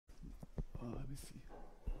Let me see.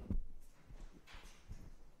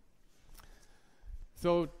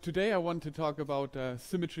 So today I want to talk about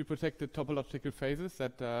symmetry-protected topological phases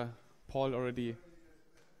that Paul already...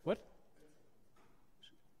 What?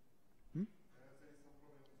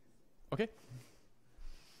 Okay.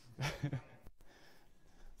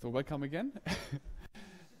 So welcome again.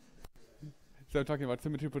 So I'm talking about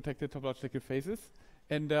symmetry-protected topological phases.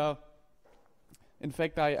 And in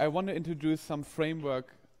fact, I want to introduce some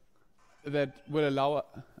framework that will allow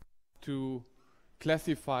to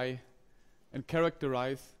classify and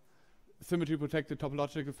characterize symmetry-protected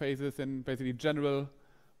topological phases in basically general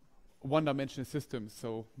one-dimensional systems.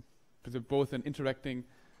 So both in interacting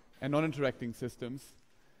and non-interacting systems.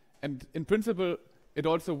 And in principle, it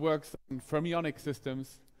also works on fermionic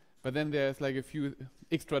systems, but then there's like a few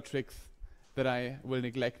extra tricks that I will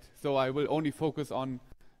neglect. So I will only focus on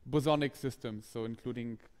bosonic systems, so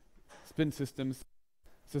including spin systems,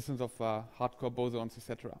 systems of hardcore bosons,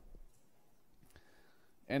 etc.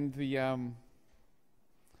 And the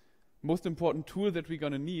most important tool that we're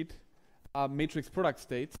going to need are matrix product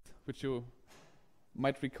states, which you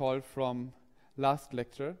might recall from last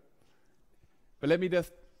lecture. But let me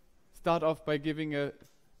just start off by giving a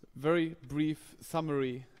very brief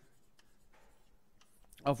summary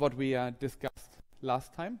of what we discussed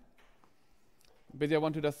last time. Basically, I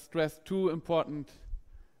want to just stress two important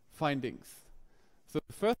findings. So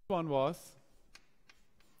the first one was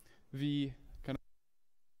the kind of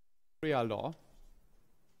area law.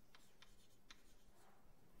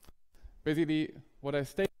 Basically, what I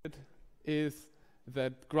stated is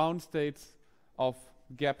that ground states of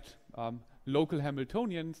gapped local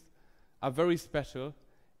Hamiltonians are very special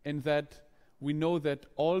in that we know that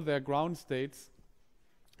all their ground states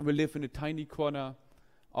will live in a tiny corner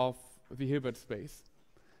of the Hilbert space.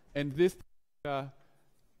 And this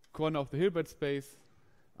corner of the Hilbert space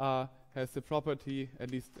has the property, at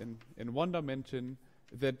least in one dimension,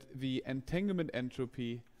 that the entanglement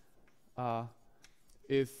entropy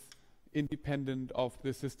is independent of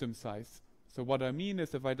the system size. So what I mean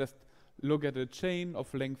is if I just look at a chain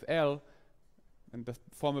of length L and just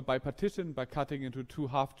form a bipartition by cutting into two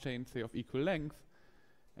half chains, say, of equal length,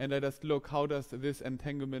 and I just look how does this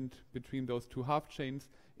entanglement between those two half chains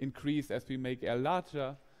increase as we make L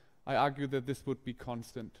larger, I argue that this would be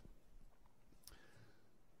constant.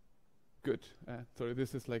 Good. Sorry,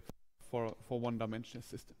 this is like for one-dimensional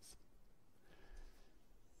systems.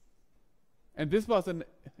 And this was an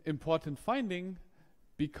important finding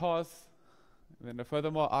because then I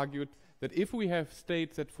furthermore argued that if we have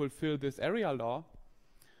states that fulfill this area law,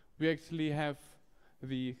 we actually have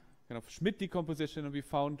the kind of Schmidt decomposition, and we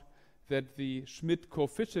found that the Schmidt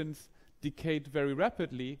coefficients decayed very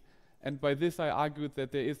rapidly, and by this I argued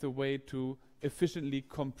that there is a way to efficiently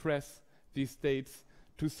compress these states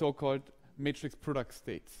to so-called matrix product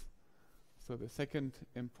states. So the second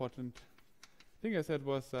important thing I said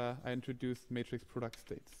was I introduced matrix product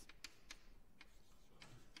states.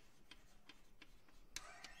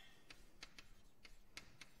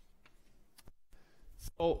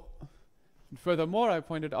 So furthermore, I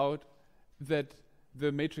pointed out that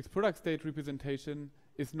the matrix product state representation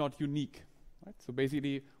is not unique. Right? So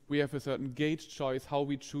basically, we have a certain gauge choice how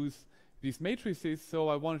we choose these matrices. So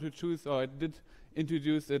I wanted to choose, or I did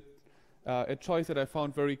introduce a choice that I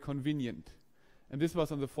found very convenient. And this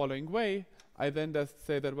was on the following way. I then just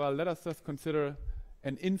say that, well, let us just consider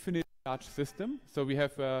an infinite large system. So we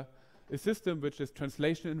have a system which is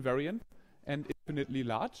translation invariant and infinitely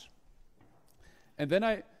large. And then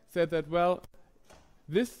I said that, well,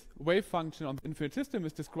 this wave function on the infinite system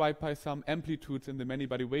is described by some amplitudes in the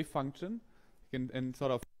many-body wave function in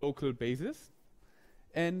sort of local basis.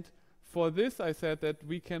 And for this, I said that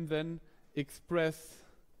we can then express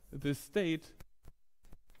the state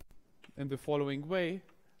in the following way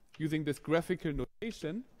using this graphical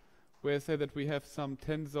notation, where I say that we have some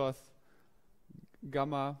tensors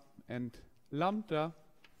gamma and lambda,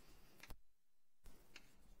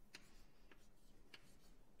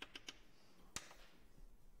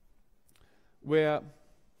 where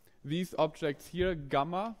these objects here,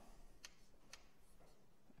 gamma,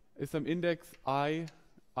 is some index I,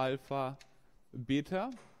 alpha,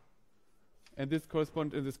 beta, and this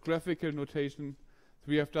corresponds in this graphical notation. So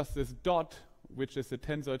we have just this dot, which is the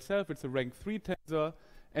tensor itself. It's a rank 3 tensor,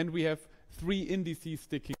 and we have 3 indices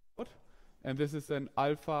sticking out, and this is an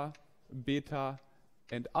alpha, beta,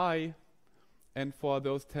 and I. And for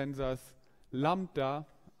those tensors lambda,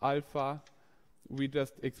 alpha, we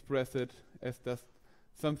just express it as just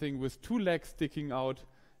something with 2 legs sticking out,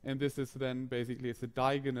 and this is then basically it's a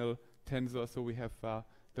diagonal tensor, so we have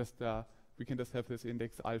we can just have this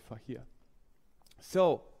index alpha here.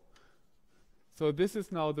 So So this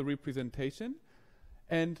is now the representation.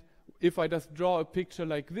 And if I just draw a picture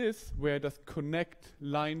like this, where I just connect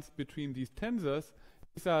lines between these tensors,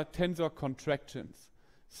 these are tensor contractions.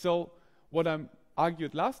 So what I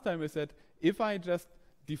argued last time is that if I just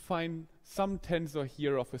define some tensor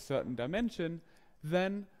here of a certain dimension,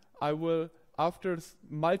 then I will, after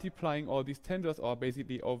multiplying all these tensors, or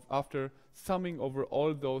basically after summing over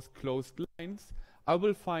all those closed lines, I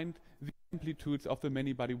will find the amplitudes of the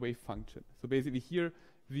many-body wave function. So basically here,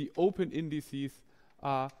 the open indices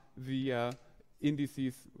are the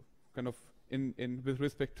indices kind of in with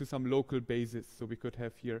respect to some local basis. So we could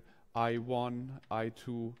have here I1,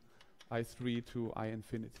 I2, I3 to I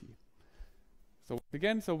infinity. So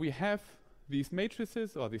again, so we have these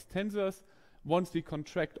matrices or these tensors. Once we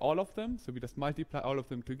contract all of them, so we just multiply all of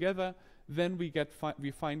them together, then we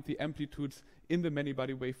find the amplitudes in the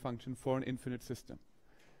many-body wave function for an infinite system.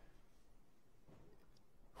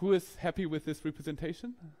 Who is happy with this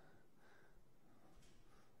representation?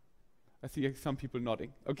 I see some people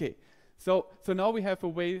nodding. Okay, so now we have a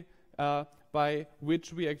way by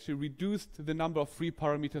which we actually reduced the number of free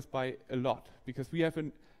parameters by a lot, because we have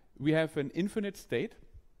an infinite state.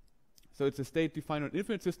 So it's a state defined on an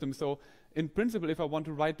infinite system. So in principle, if I want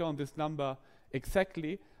to write down this number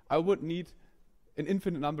exactly, I would need an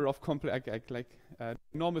infinite number of complex,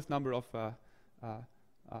 enormous number of kind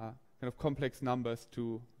of complex numbers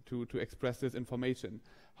to express this information.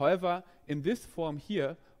 However, in this form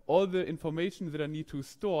here, all the information that I need to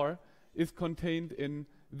store is contained in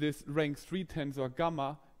this rank 3 tensor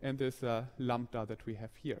gamma and this lambda that we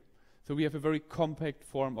have here. So we have a very compact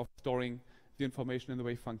form of storing the information in the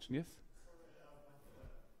wave function. Yes?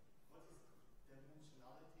 What is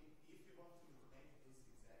dimensionality? If you want to make this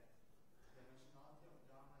exact, dimensionality of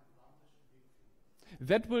gamma and lambda should be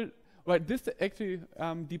That will, right, this actually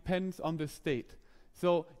depends on the state.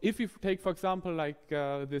 So if you take, for example, like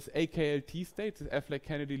this AKLT state, this Affleck,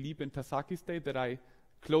 Kennedy, Lieb, and Tasaki state that I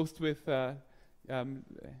closed with the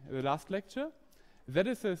last lecture, that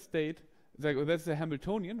is a state, that's a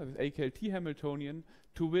Hamiltonian, or this AKLT Hamiltonian,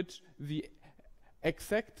 to which the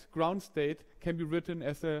exact ground state can be written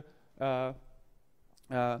as a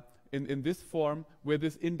in this form, where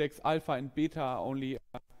this index alpha and beta are only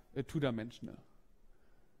two-dimensional.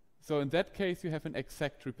 So in that case, you have an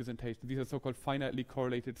exact representation. These are so-called finitely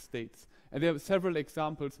correlated states. And there are several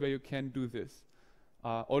examples where you can do this.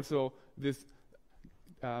 Also, this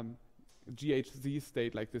GHZ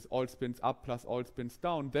state, like this all spins up plus all spins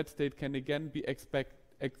down, that state can again be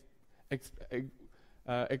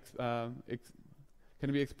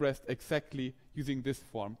can be expressed exactly using this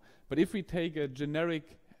form. But if we take a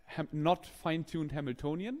generic, not fine-tuned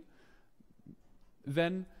Hamiltonian,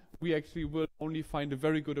 then we actually will only find a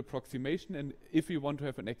very good approximation. And if we want to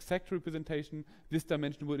have an exact representation, this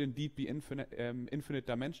dimension would indeed be infinite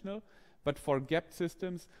dimensional. But for gapped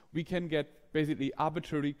systems, we can get basically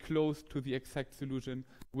arbitrarily close to the exact solution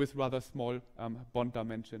with rather small bond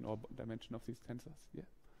dimension or dimension of these tensors. Yeah.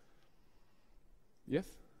 Yes?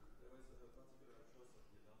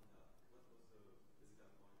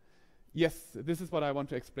 Yes, this is what I want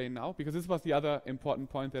to explain now, because this was the other important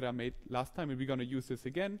point that I made last time, and we're going to use this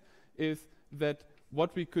again, is that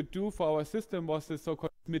what we could do for our system was this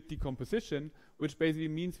so-called Schmidt decomposition, which basically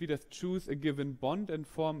means we just choose a given bond and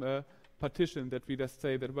form a partition that we just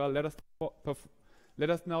say that, well, let us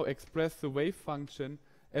now express the wave function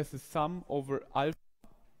as a sum over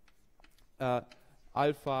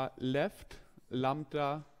alpha left,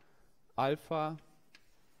 lambda, alpha.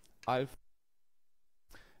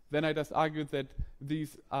 Then I just argued that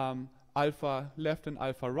these alpha left and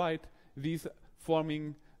alpha right, these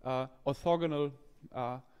forming orthogonal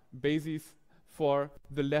bases for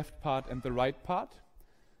the left part and the right part.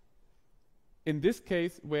 In this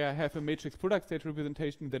case, where I have a matrix product state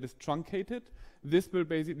representation that is truncated, this will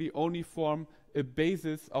basically only form a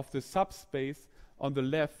basis of the subspace on the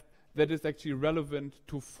left that is actually relevant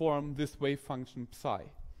to form this wave function psi.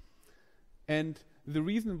 And the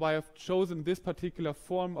reason why I've chosen this particular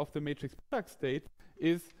form of the matrix product state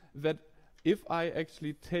is that if I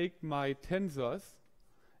actually take my tensors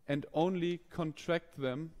and only contract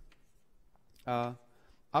them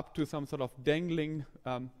up to some sort of dangling,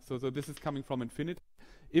 so this is coming from infinity.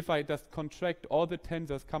 If I just contract all the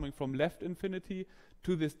tensors coming from left infinity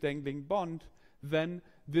to this dangling bond, then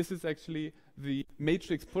this is actually the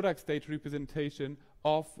matrix product state representation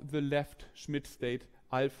of the left Schmidt state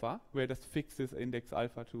alpha, where it just fixes index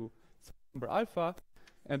alpha to number alpha.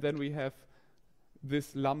 And then we have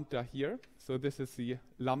this lambda here. So this is the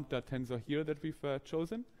lambda tensor here that we've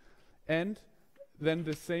chosen. And then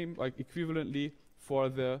the same, like equivalently, for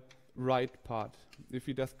the right part. If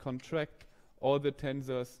you just contract all the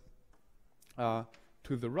tensors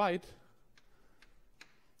to the right,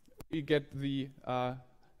 we get the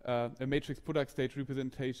a matrix product state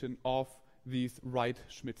representation of these right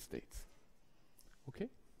Schmidt states. Okay?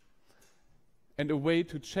 And a way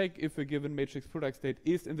to check if a given matrix product state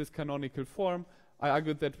is in this canonical form, I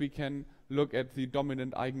argued that we can look at the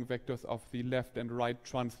dominant eigenvectors of the left and right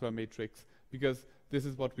transfer matrix, because this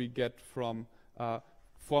is what we get from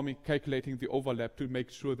calculating the overlap to make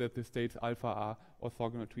sure that the states alpha are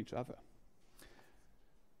orthogonal to each other.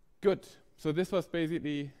 Good. So this was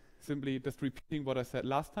basically simply just repeating what I said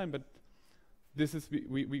last time, but this is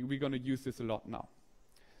we're going to use this a lot now.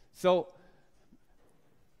 So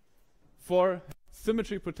for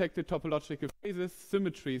symmetry protected topological phases,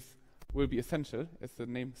 symmetries will be essential, as the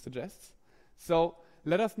name suggests. So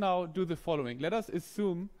let us now do the following. Let us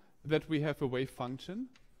assume that we have a wave function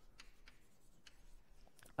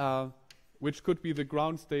which could be the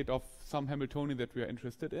ground state of some Hamiltonian that we are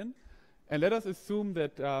interested in. And let us assume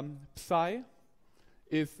that psi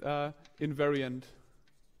is invariant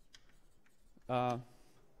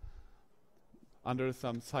under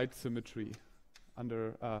some side symmetry,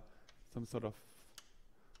 under some sort of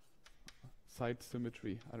side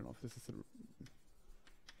symmetry. I don't know if this is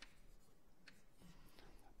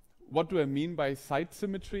what do I mean by side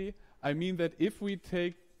symmetry? I mean that if we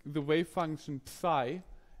take the wave function psi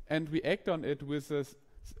and we act on it with a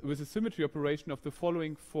symmetry operation of the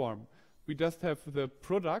following form, we just have the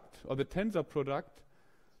product or the tensor product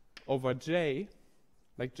over j,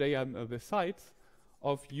 like j on the sides,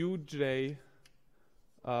 of uj,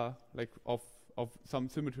 like of some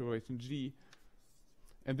symmetry operation g,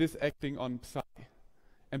 and this acting on psi.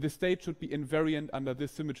 And the state should be invariant under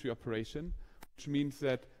this symmetry operation, which means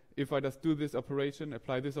that if I just do this operation,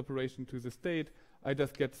 apply this operation to the state, I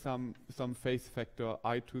just get some phase factor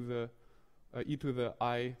I to the e to the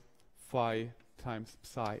I phi times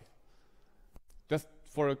psi. Just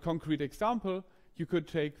for a concrete example, you could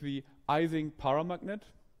take the Ising paramagnet.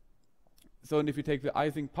 So, and if you take the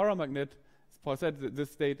Ising paramagnet, as Paul said,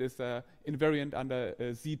 this state is invariant under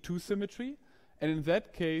Z2 symmetry. And in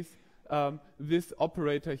that case, this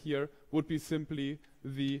operator here would be simply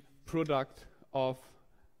the product of,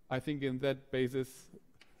 I think in that basis,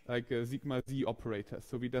 like a sigma z operator.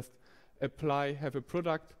 So we just have a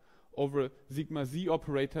product over sigma z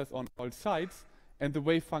operators on all sides, and the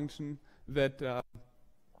wave function that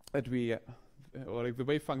or like the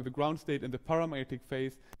wave function, the ground state in the paramagnetic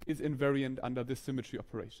phase is invariant under this symmetry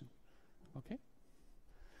operation. Okay?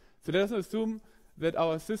 So let us assume that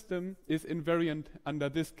our system is invariant under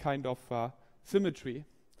this kind of symmetry.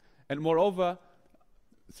 And moreover,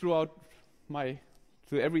 throughout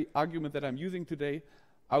every argument that I'm using today,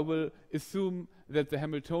 I will assume that the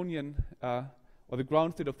Hamiltonian or the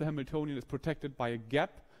ground state of the Hamiltonian is protected by a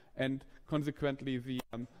gap, and consequently the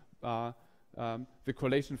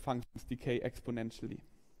correlation functions decay exponentially.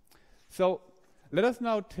 So let us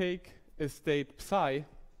now take a state psi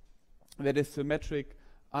that is symmetric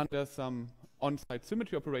under some on-site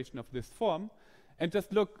symmetry operation of this form, and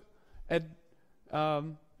just look at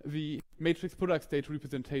the matrix product state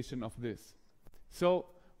representation of this. So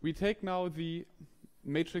we take now the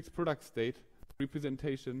matrix product state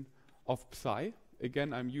representation of psi.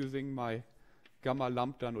 Again, I'm using my gamma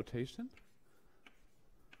lambda notation.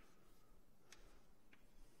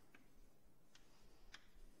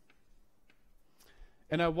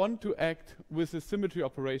 And I want to act with a symmetry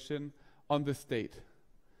operation on the state.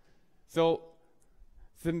 So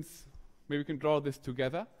since maybe we can draw this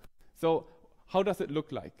together. So how does it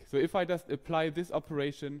look like? So if I just apply this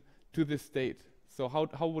operation to this state, so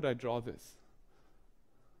how would I draw this?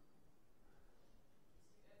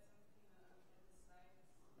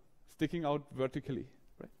 Sticking out vertically,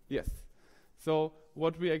 right? Yes. So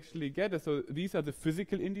what we actually get is, so these are the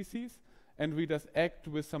physical indices, and we just act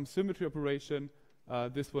with some symmetry operation.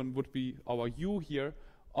 This one would be our u here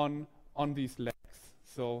on these legs.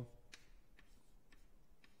 So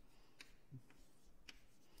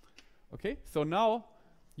okay, so now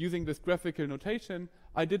using this graphical notation,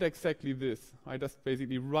 I did exactly this. I just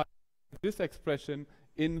basically write this expression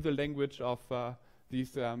in the language of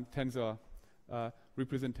these tensor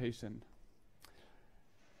representation.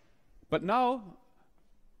 But now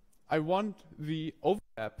I want the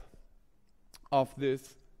overlap of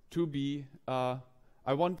this to be,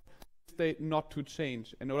 I want the state not to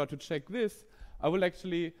change. In order to check this, I will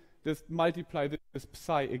actually just multiply this with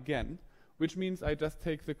psi again, which means I just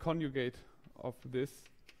take the conjugate of this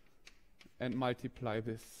and multiply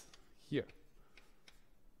this here.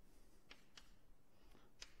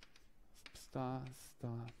 Star,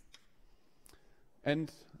 star.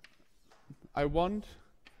 And I want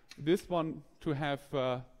this one to have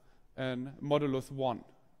an modulus 1.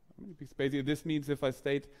 Because basically this means if I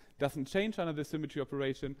state doesn't change under the symmetry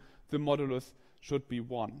operation, the modulus should be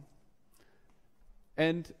 1.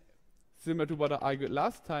 And similar to what I argued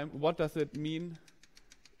last time, what does it mean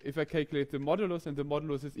if I calculate the modulus and the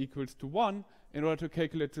modulus is equals to 1? In order to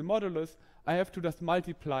calculate the modulus, I have to just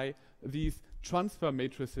multiply these transfer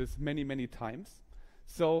matrices many, many times.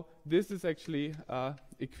 So this is actually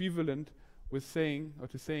equivalent with saying, or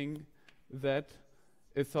to saying that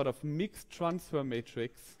a sort of mixed transfer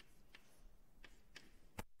matrix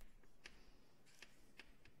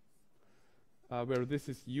where this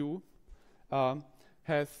is U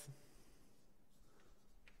has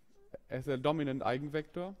as a dominant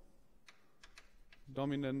eigenvector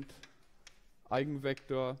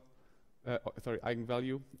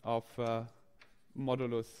eigenvalue of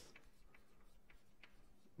modulus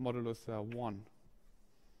 1.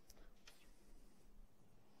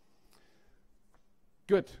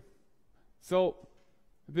 Good. So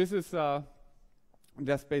this is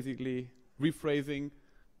just basically rephrasing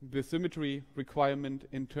the symmetry requirement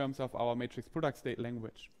in terms of our matrix product state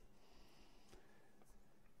language.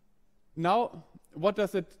 Now, what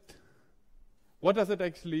does it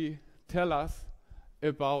actually tell us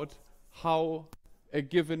about how a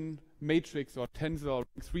given matrix or tensor or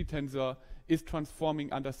ring 3 tensor is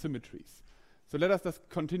transforming under symmetries? So let us just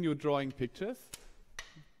continue drawing pictures.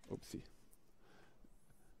 Oopsie.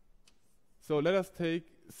 So let us take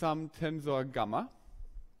some tensor gamma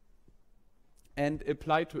and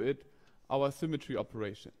apply to it our symmetry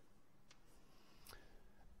operation.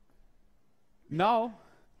 Now,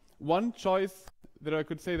 one choice that I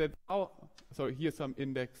could say that, so here's some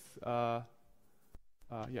index, so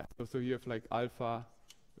you have like alpha,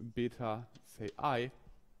 beta, say I,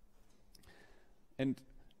 and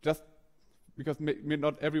just because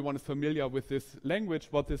not everyone is familiar with this language,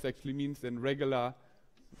 what this actually means in regular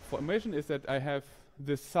formation is that I have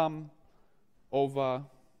this sum over,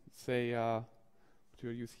 say, what do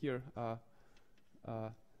you use here,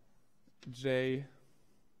 J.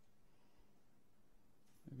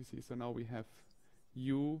 Let me see. So now we have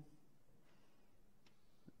U,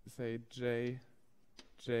 say J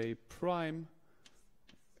prime,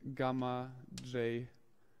 gamma J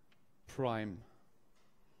prime.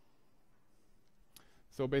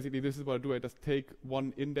 So basically, this is what I do. I just take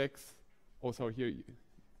one index. Oh, sorry, here.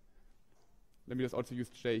 Let me just also use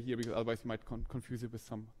J here, because otherwise you might confuse it with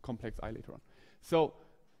some complex I later on. So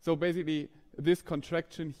basically, this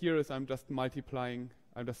contraction here is I'm just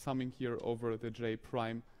summing here over the J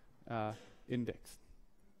prime index.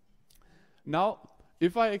 Now,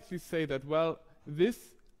 if I actually say that, well,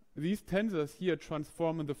 these tensors here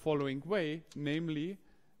transform in the following way, namely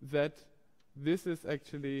that this is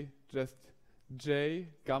actually just J,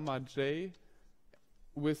 gamma J,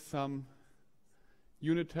 with some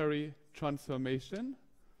unitary transformation.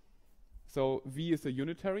 So V is a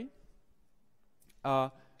unitary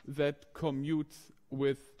that commutes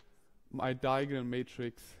with my diagonal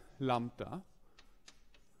matrix lambda.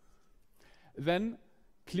 Then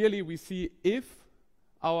clearly we see if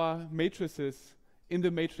our matrices in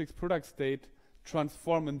the matrix product state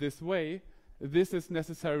transform in this way, this is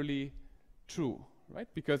necessarily true, right?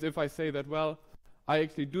 Because if I say that, well, I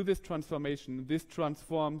actually do this transformation, this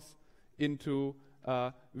transforms into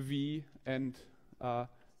V and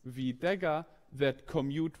V dagger that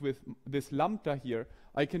commute with this lambda here,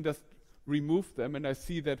 I can just remove them and I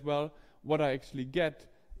see that, well, what I actually get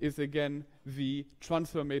is again the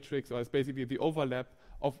transfer matrix, or it's basically the overlap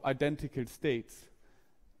of identical states.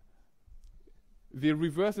 The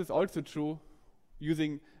reverse is also true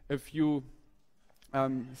using a few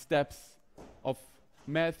steps of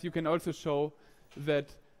math. You can also show that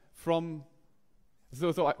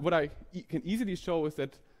what I can easily show is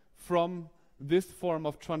that from this form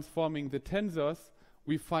of transforming the tensors,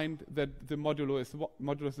 we find that the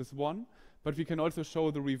modulus is 1, but we can also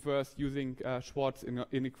show the reverse using Schwarz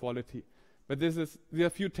inequality. But there are a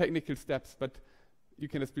few technical steps, but you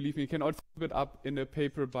can just believe me. You can also look it up in a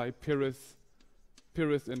paper by Pires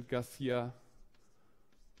and Garcia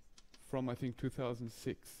from, I think,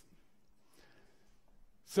 2006.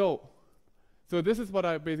 So this is what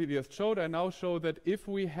I basically just showed. I now show that if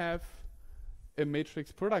we have a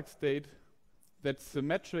matrix product state that's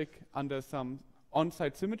symmetric under some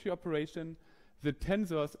on-site symmetry operation, the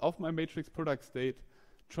tensors of my matrix product state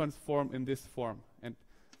transform in this form. And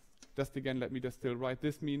just again, let me just still write.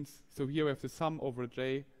 This means, so here we have the sum over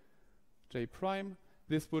J prime.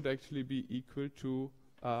 This would actually be equal to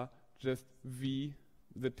just V,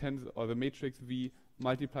 the tensor, or the matrix V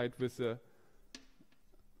multiplied with the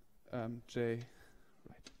J,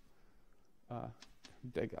 right?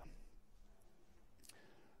 dagger.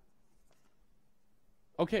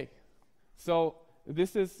 Okay, so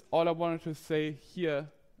this is all I wanted to say here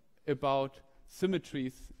about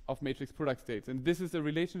symmetries of matrix product states. And this is a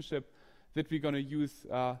relationship that we're going to use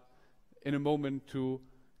in a moment to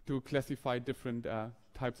classify different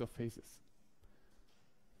types of phases.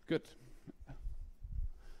 Good.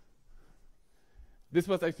 This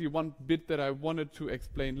was actually one bit that I wanted to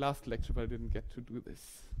explain last lecture, but I didn't get to do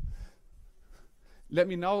this. Let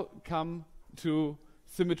me now come to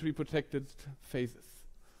symmetry protected phases.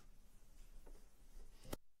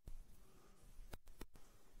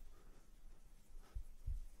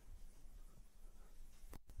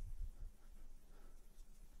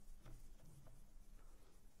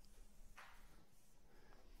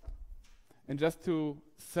 And just to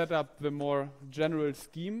set up the more general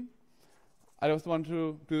scheme, I just want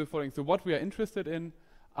to do the following. So what we are interested in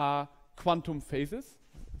are quantum phases.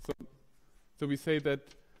 So we say that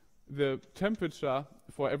the temperature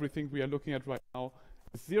for everything we are looking at right now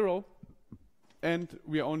is 0, and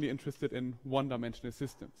we are only interested in one-dimensional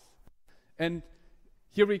systems. And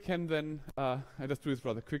here we can then, I just do this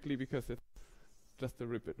rather quickly because it's just a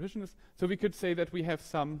repetition. So we could say that we have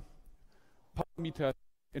some parameters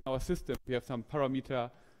in our system. We have some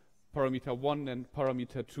parameter 1 and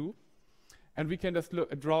parameter 2. And we can just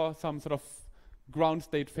draw some sort of ground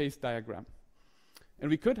state phase diagram. And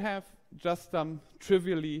we could have just some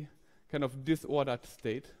trivially kind of disordered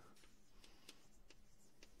state.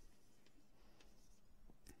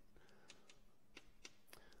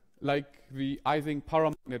 Like the Ising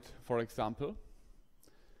paramagnet, for example.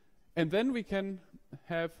 And then we can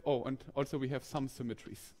have, and also we have some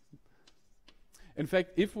symmetries. In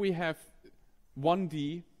fact, if we have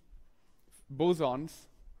 1D bosons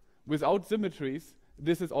without symmetries,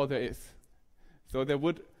 this is all there is. So there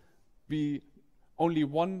would be only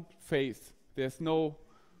one phase. There's no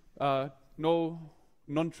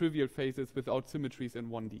non-trivial phases without symmetries in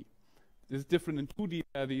 1D. This is different in 2D.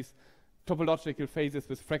 There are these topological phases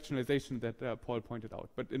with fractionalization that Paul pointed out.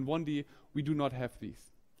 But in 1D, we do not have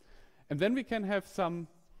these. And then we can have some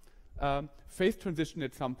phase transition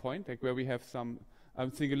at some point, like where we have some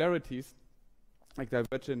singularities, like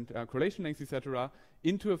divergent correlation lengths, etc.,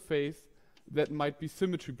 into a phase that might be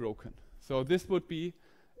symmetry broken. So this would be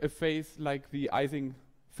a phase like the Ising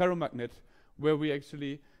ferromagnet, where we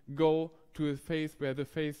actually go to a phase where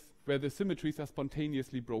the symmetries are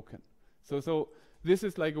spontaneously broken. So this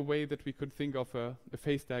is like a way that we could think of a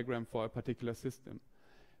phase diagram for a particular system.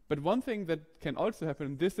 But one thing that can also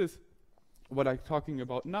happen, this is what I'm talking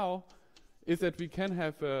about now, is that we can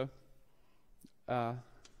have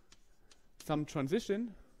some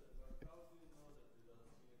transition.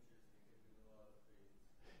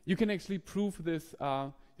 You can actually prove this.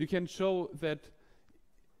 You can show that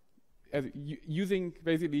using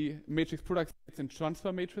basically matrix product states and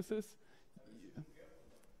transfer matrices,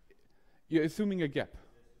 you're assuming a gap.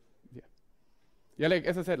 Yeah, like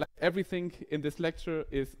as I said, like everything in this lecture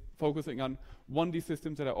is focusing on 1D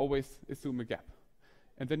systems that I always assume a gap.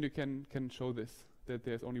 And then you can show this, that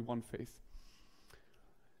there's only one phase.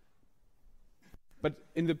 But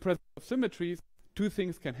in the presence of symmetries, two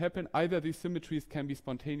things can happen. Either these symmetries can be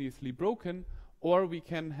spontaneously broken, or we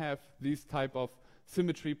can have these type of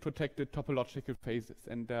symmetry protected topological phases.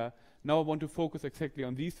 And now I want to focus exactly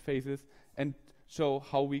on these phases and show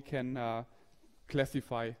how we can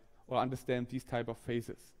classify or understand these type of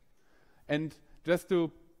phases. And just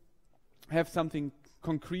to have something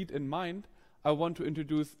concrete in mind, I want to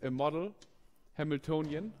introduce a model,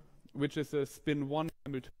 Hamiltonian, which is a spin 1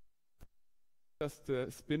 Hamiltonian, just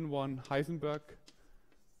a spin 1 Heisenberg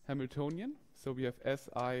Hamiltonian. So we have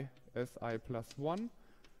Si plus 1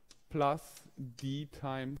 plus d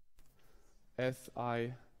times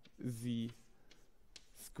Si z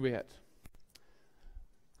squared.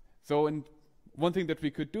 So and one thing that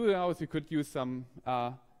we could do now is we could use some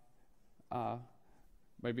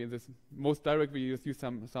maybe in this most direct we use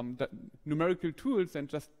some numerical tools and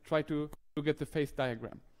just try to get the phase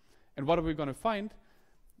diagram. And what are we going to find?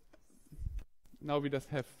 Now we just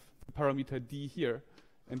have the parameter d here,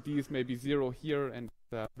 and d is maybe 0 here and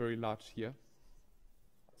very large here.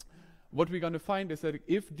 What we're going to find is that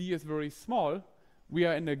if d is very small, we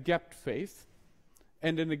are in a gapped phase,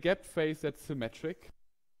 and in a gapped phase that's symmetric.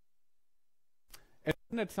 And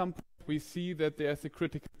then at some point we see that there's a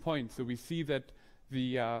critical point. So we see that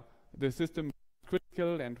the system is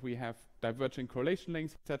critical and we have divergent correlation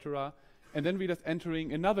lengths, etc. And then we're just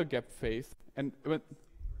entering another gapped phase, and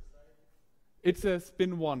it's a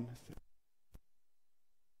spin 1.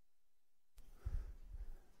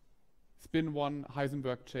 Spin 1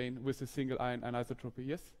 Heisenberg chain with a single ion anisotropy,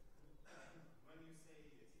 yes? When you say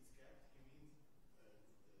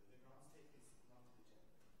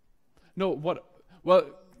No, well,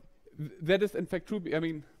 that is in fact true. I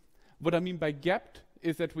mean, what I mean by gapped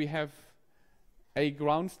is that we have a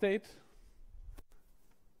ground state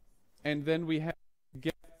and then we have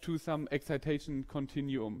gap to some excitation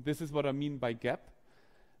continuum. This is what I mean by gap.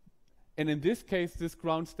 And in this case, this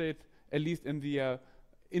ground state, at least in the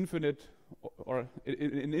infinite or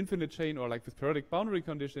in infinite chain or like this periodic boundary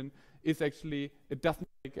condition, is actually, it doesn't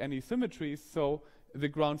make any symmetries, so the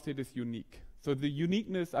ground state is unique. So the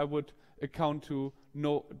uniqueness I would account to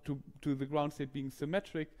the ground state being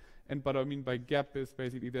symmetric, and what I mean by gap is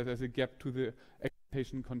basically that there's a gap to the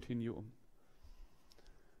excitation continuum.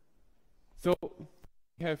 So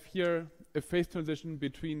we have here a phase transition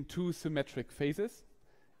between two symmetric phases,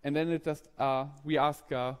 and then it just we ask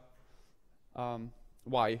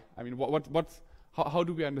why. I mean, how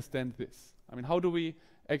do we understand this? I mean, how do we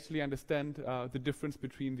actually understand the difference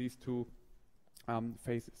between these two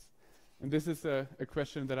phases? And this is a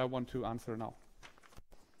question that I want to answer now.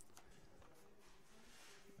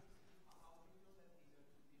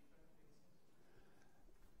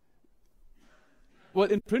 Well,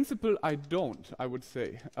 in principle, I don't, I would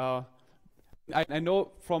say. I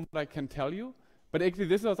know from what I can tell you, but actually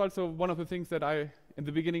this was also one of the things that I, in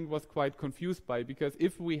the beginning, was quite confused by, because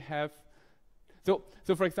if we have, so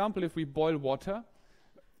for example, if we boil water,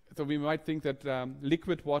 so we might think that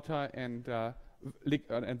liquid water and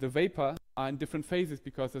the vapor are in different phases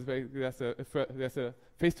because there's a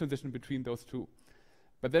phase transition between those two.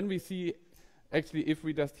 But then we see, actually, if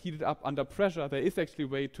we just heat it up under pressure, there is actually a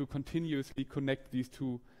way to continuously connect these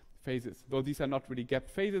two phases. Though these are not really gap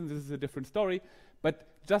phases, this is a different story. But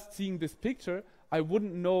just seeing this picture, I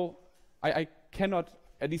wouldn't know, I cannot,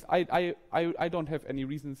 at least I don't have any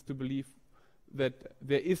reasons to believe that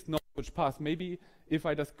there is no such path. Maybe if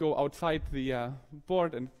I just go outside the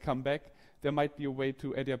board and come back, there might be a way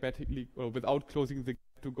to adiabatically, or without closing the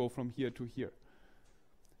gap, to go from here to here.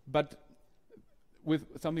 But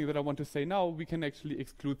with something that I want to say now, we can actually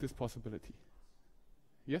exclude this possibility.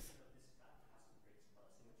 Yes?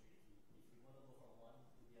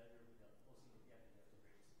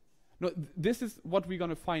 No, this is what we're going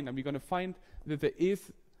to find. And we're going to find that there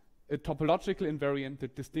is a topological invariant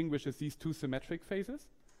that distinguishes these two symmetric phases.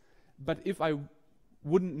 But if I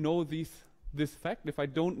wouldn't know this fact, if I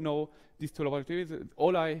don't know these topological theories,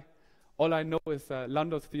 all I know is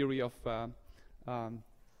Landau's theory of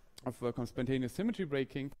spontaneous symmetry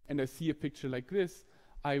breaking, and I see a picture like this,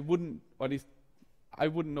 I wouldn't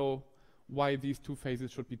know why these two phases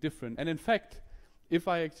should be different. And in fact, if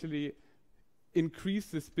I actually increase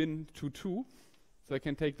the spin to 2, so I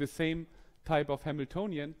can take the same type of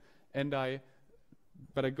Hamiltonian,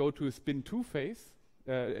 but I go to a spin 2 phase,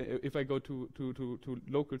 if I go to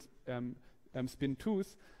local spin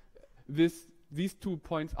 2s, these 2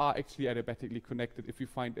 points are actually adiabatically connected if you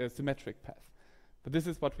find a symmetric path. But this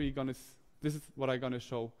is what I'm gonna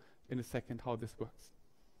show in a second, how this works.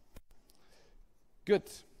 Good.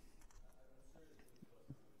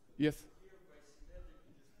 Yes.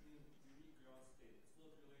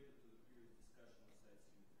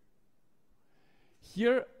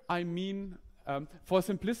 Here I mean, for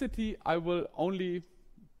simplicity, I will only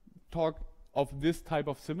talk of this type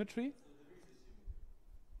of symmetry.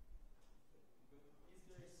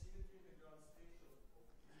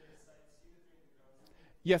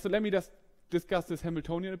 Yeah, so let me just discuss this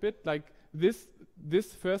Hamiltonian a bit. Like this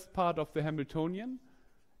first part of the Hamiltonian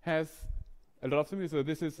has a lot of symmetry. So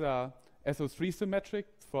this is SO3 symmetric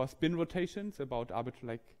for spin rotations about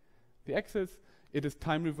arbitrary, like the axis. It is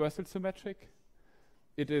time reversal symmetric.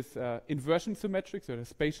 It is inversion symmetric, so there's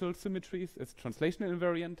spatial symmetries. It's translational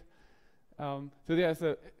invariant. So there's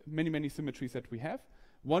many symmetries that we have.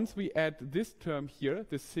 Once we add this term here,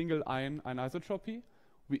 this single ion anisotropy,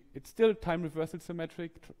 it's still time reversal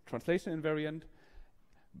symmetric, translation invariant,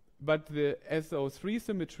 but the SO3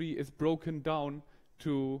 symmetry is broken down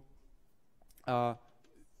to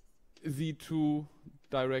Z2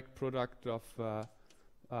 direct product of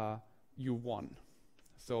U1.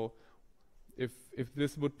 So if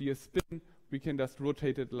this would be a spin, we can just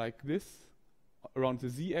rotate it like this around the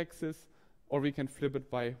Z-axis, or we can flip it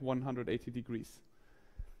by 180 degrees.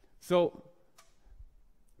 So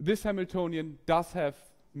this Hamiltonian does have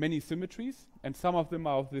many symmetries, and some of them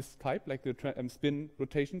are of this type, like the spin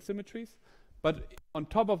rotation symmetries. But on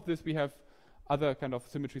top of this, we have other kind of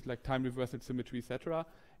symmetries like time reversal symmetry, etc.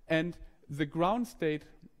 And the ground state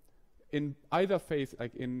in either phase,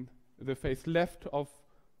 like in the phase left of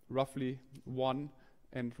roughly 1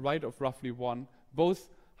 and right of roughly 1, both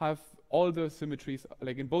have all the symmetries.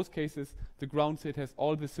 Like in both cases, the ground state has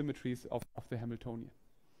all the symmetries of the Hamiltonian.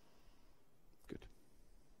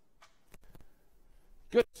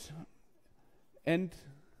 Good. And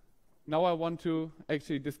now I want to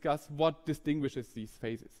actually discuss what distinguishes these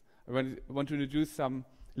phases. I want to introduce some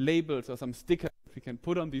labels or some stickers we can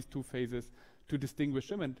put on these two phases to distinguish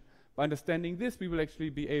them. And by understanding this, we will actually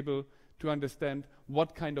be able to understand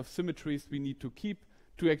what kind of symmetries we need to keep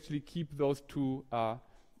actually keep those two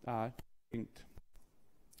distinct.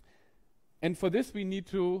 And for this, we need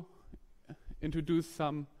to introduce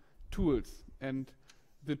some tools. And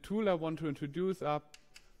the tool I want to introduce are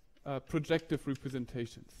projective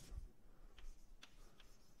representations.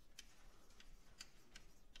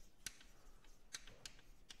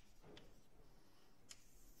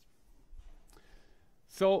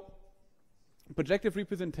 So projective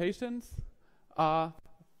representations are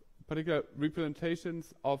particular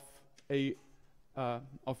representations of a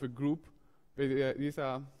group. These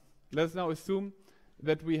are, let's now assume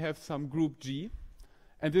that we have some group G,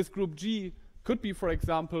 and this group G could be, for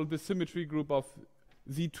example, the symmetry group of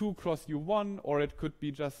Z2 cross U1, or it could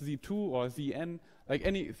be just Z2 or Zn, like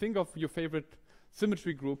think of your favorite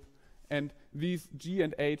symmetry group, and these G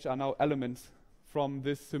and H are now elements from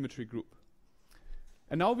this symmetry group.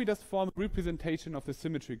 And now we just form a representation of the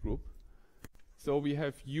symmetry group. So we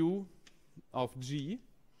have U of G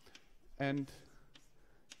and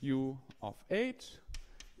U of H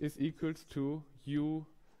is equals to U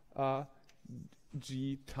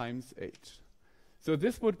G times H. So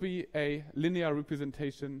this would be a linear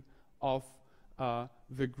representation of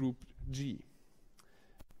the group G.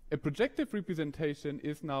 A projective representation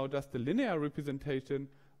is now just a linear representation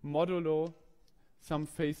modulo some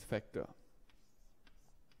phase factor.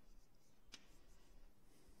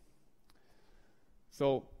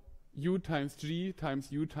 So U times G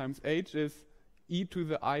times U times H is e to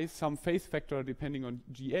the I some phase factor depending on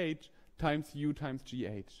GH times U times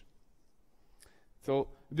GH. So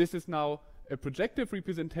this is now a projective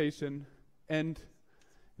representation, and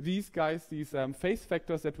these guys, these phase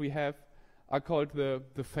factors that we have, are called the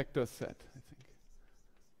factor set, I think.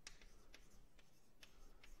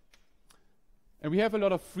 And we have a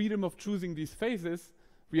lot of freedom of choosing these phases.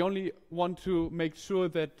 We only want to make sure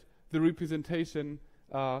that the representation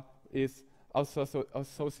is also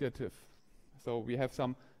associative. So we have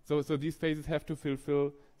some, so these phases have to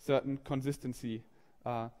fulfill certain consistency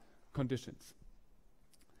conditions.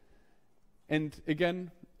 And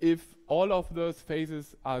again, if all of those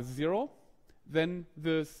phases are 0, then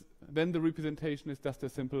the representation is just a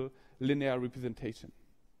simple linear representation.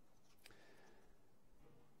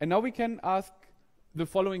 And now we can ask the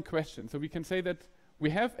following question. So we can say that we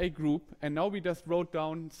have a group, and now we just wrote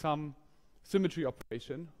down some symmetry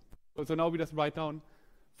operation. So now we just write down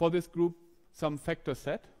for this group some factor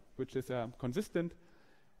set, which is consistent.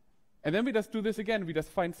 And then we just do this again. We just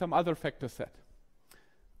find some other factor set.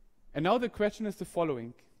 And now the question is the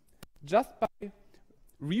following. Just by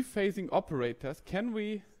rephasing operators, can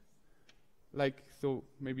we, like, so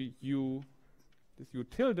maybe this U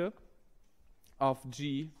tilde of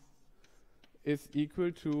G is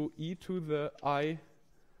equal to e to the I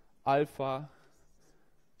alpha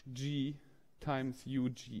G times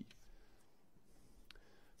UG.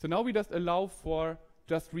 So now we just allow for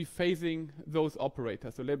just rephasing those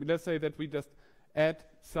operators. So let's say that we just add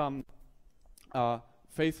some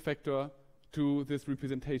phase factor to this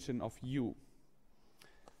representation of U.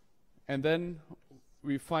 And then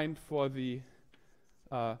we find for the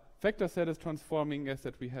factor set is transforming as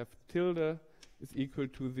that we have tilde is equal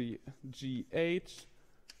to the GH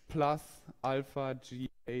plus alpha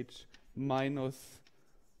GH minus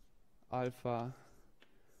alpha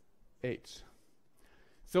H.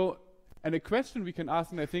 So, and a question we can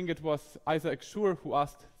ask, and I think it was Isaac Schur who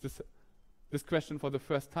asked this question for the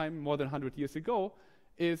first time more than 100 years ago,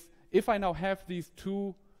 is if I now have these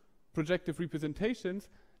two projective representations,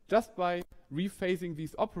 just by rephasing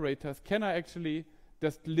these operators, can I actually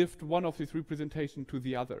just lift one of these representations to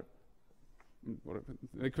the other?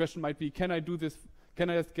 The question might be, can I do this? Can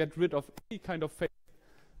I just get rid of any kind of phase?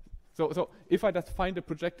 So if I just find a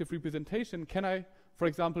projective representation, can I, for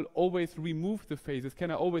example, always remove the phases?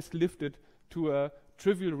 Can I always lift it to a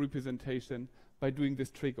trivial representation by doing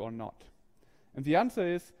this trick or not? And the answer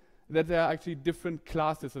is that there are actually different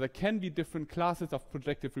classes. So there can be different classes of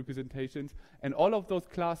projective representations, and all of those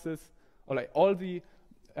classes, or like all the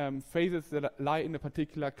phases that lie in a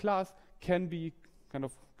particular class, can be kind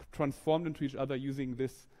of transformed into each other using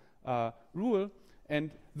this rule, and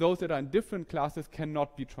those that are in different classes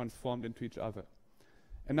cannot be transformed into each other.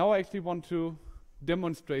 And now I actually want to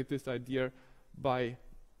demonstrate this idea by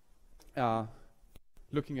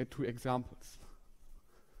looking at two examples.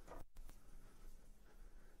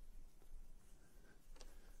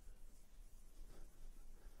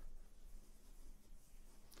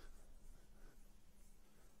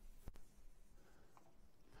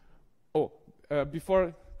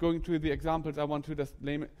 before going to the examples, I want to just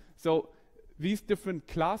name it. So these different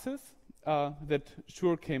classes that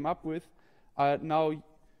Schur came up with are now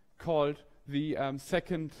called the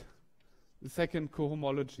second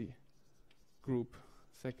cohomology group.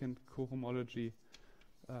 Second cohomology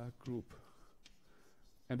group.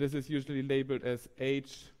 And this is usually labeled as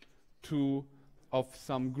H2 of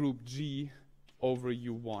some group G over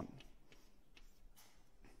U1.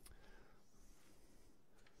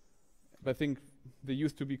 I think they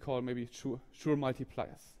used to be called maybe Schur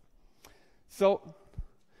multipliers. So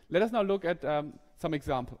let us now look at some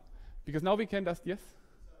example, because now we can just, yes?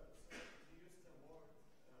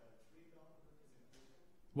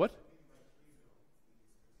 What?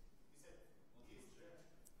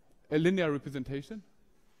 A linear representation?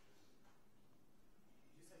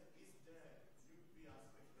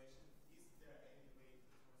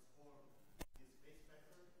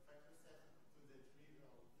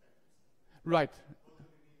 Right.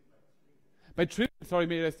 By trivial, sorry,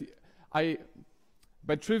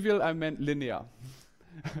 by trivial I meant linear.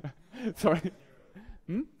 Sorry.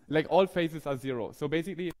 Like all phases are 0. So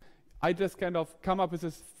basically, I just kind of come up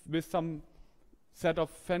with some set of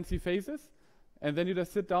fancy phases, and then you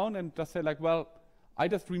just sit down and just say like, well, I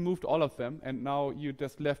just removed all of them, and now you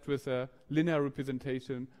just left with a linear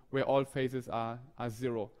representation where all phases are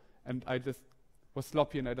 0. And I just was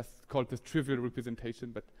sloppy and I just called this trivial representation,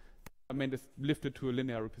 but I meant it's lifted to a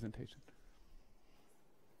linear representation.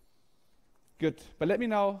 Good, but let me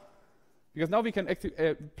now, because now we can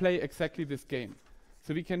play exactly this game.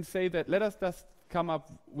 So we can say that let us just come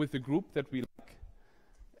up with a group that we like,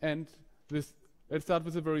 and let's start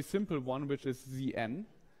with a very simple one, which is Zn.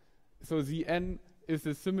 So Zn is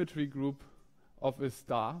the symmetry group of a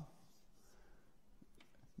star.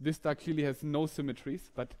 This star clearly has no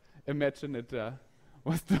symmetries, but imagine it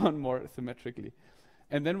was done more symmetrically.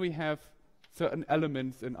 And then we have certain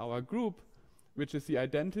elements in our group, which is the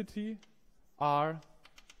identity R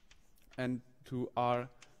and to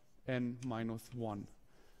Rn minus 1.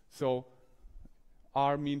 So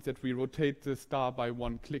R means that we rotate the star by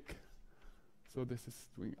 1 click. So this is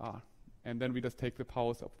doing R. And then we just take the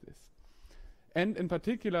powers of this. And in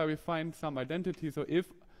particular, we find some identity. So if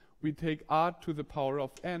we take R to the power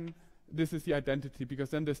of n, this is the identity, because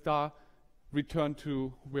then the star returned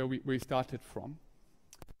to where we started from.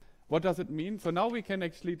 What does it mean? So now we can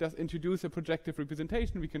actually just introduce a projective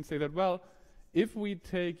representation. We can say that, well, if we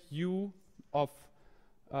take U of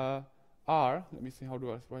R, let me see, how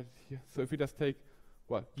do I write it here? So if we just take,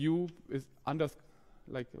 well, U is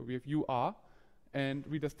like we have UR, and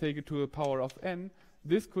we just take it to the power of n,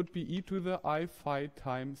 this could be e to the I phi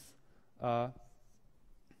times the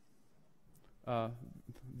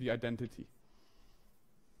identity.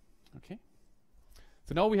 Okay?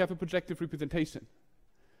 So now we have a projective representation.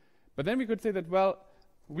 But then we could say that, well,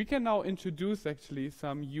 we can now introduce actually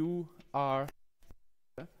some UR,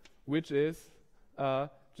 which is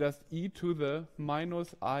just e to the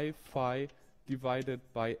minus I phi divided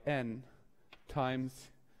by n times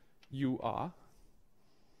UR.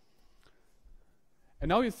 And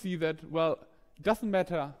now you see that, well, it doesn't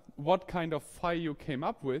matter what kind of phi you came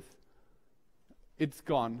up with, it's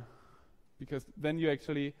gone. Because then you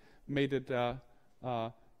actually made it,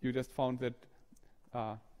 you just found that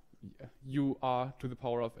UR to the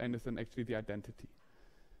power of n is then actually the identity.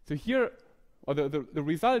 So here, or the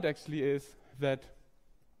result actually is that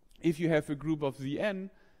if you have a group of Zn,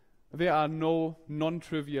 there are no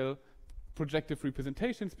non-trivial projective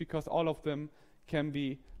representations, because all of them can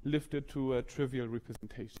be lifted to a trivial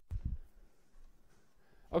representation.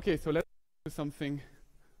 Okay, so let's do something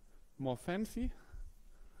more fancy.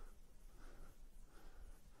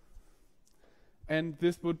 And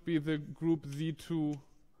this would be the group Z2,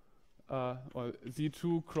 or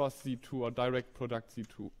Z2 cross Z2, or direct product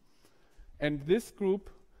Z2. And this group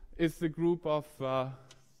is the group of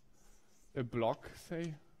a block,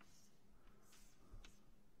 say.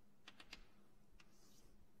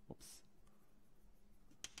 Oops.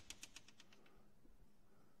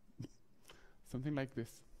 Something like this.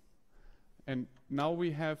 And now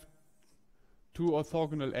we have two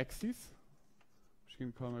orthogonal axes, which you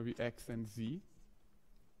can call maybe X and Z.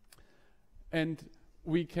 And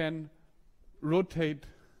we can rotate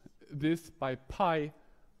this by pi,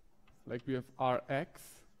 like we have Rx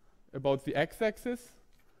about the x-axis,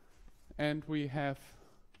 and we have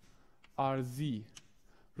Rz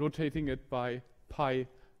rotating it by pi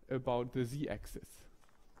about the z-axis.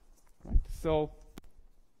 Right? So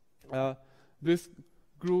this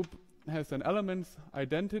group has an elements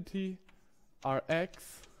identity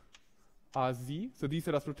Rx, Rz. So these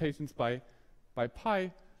are just rotations by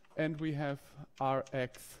pi, and we have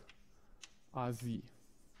Rx, RZ,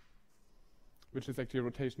 which is actually a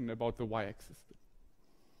rotation about the y-axis.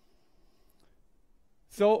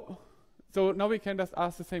 So now we can just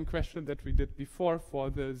ask the same question that we did before for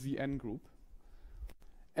the Zn group.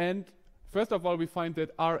 And first of all, we find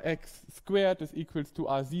that Rx squared is equals to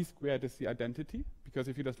Rz squared is the identity, because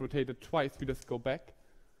if you just rotate it twice, we just go back.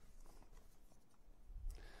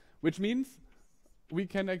 Which means we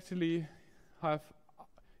can actually have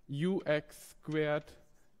Ux squared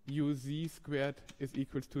Uz squared is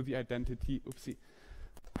equals to the identity, oopsie.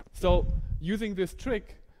 So using this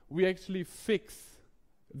trick, we actually fix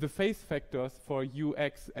the phase factors for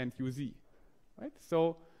Ux and Uz, right?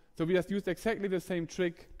 So we just used exactly the same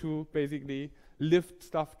trick to basically lift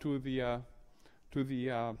stuff to the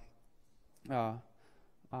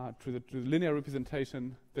linear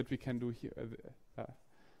representation that we can do here,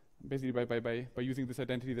 basically by using this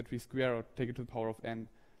identity that we square or take it to the power of n.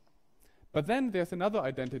 But then there's another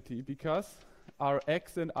identity because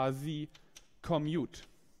Rx and Rz commute.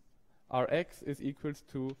 Rx is equals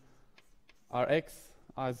to Rx,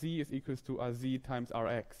 Rz is equals to Rz times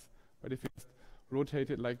Rx. But if you just rotate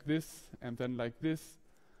it like this and then like this,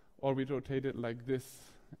 or we rotate it like this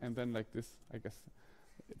and then like this, I guess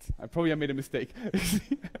I probably made a mistake. Let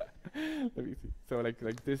me see. So like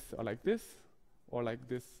this or like this or like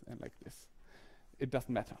this and like this. It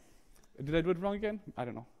doesn't matter. Did I do it wrong again? I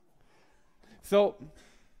don't know. So,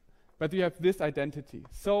 but we have this identity.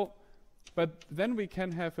 So, but then we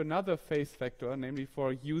can have another phase factor, namely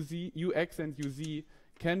for Ux and Uz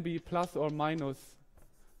can be plus or minus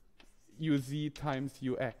Uz times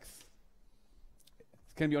Ux.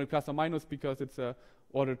 It can be only plus or minus because it's a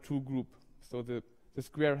order 2 group. So the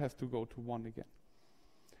square has to go to 1 again.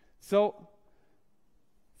 So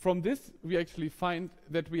from this, we actually find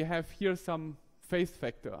that we have here some phase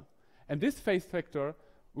factor. And this phase factor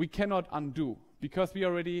we cannot undo because we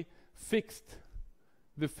already fixed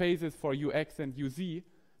the phases for Ux and Uz,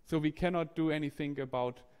 so we cannot do anything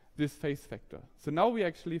about this phase factor. So now we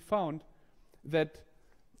actually found that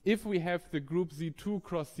if we have the group Z2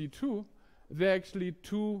 cross Z2, there are actually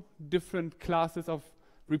two different classes of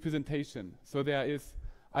representation. So there is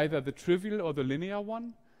either the trivial or the linear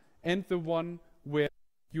one, and the one where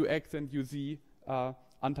Ux and Uz are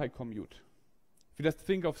anti-commute. If you just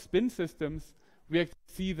think of spin systems, we actually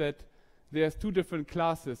see that there's two different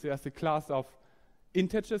classes. There's the class of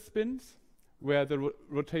integer spins, where the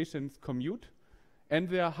rotations commute, and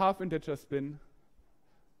there are half-integer spin,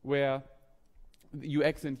 where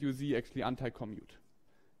Ux and Uz actually anti-commute.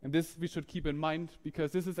 And this we should keep in mind,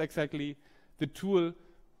 because this is exactly the tool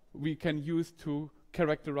we can use to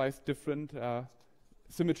characterize different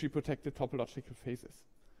symmetry-protected topological phases.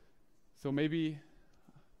 So maybe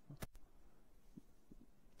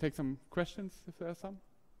take some questions if there are some.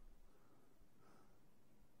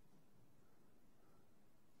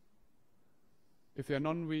 If there are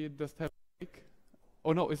none, we just have a break.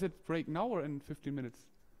 Oh no, is it break now or in 15 minutes?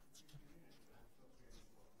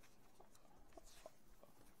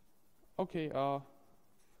 Okay, let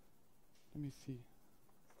me see.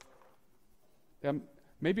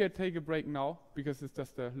 Maybe I take a break now because it's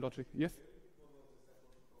just a logic. Yes?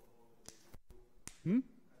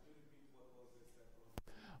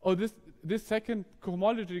 Oh, this second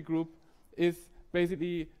cohomology group is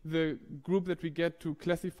basically the group that we get to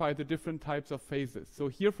classify the different types of phases. So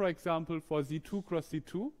here, for example, for Z2 cross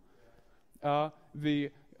Z2,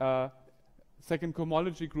 the second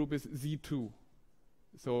cohomology group is Z2.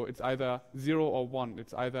 So it's either 0 or 1.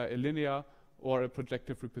 It's either a linear or a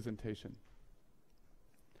projective representation.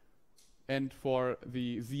 And for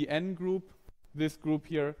the Zn group, this group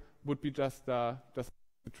here would be just the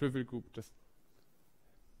trivial group.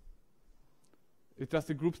 It's just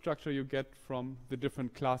the group structure you get from the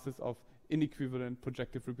different classes of inequivalent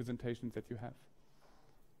projective representations that you have.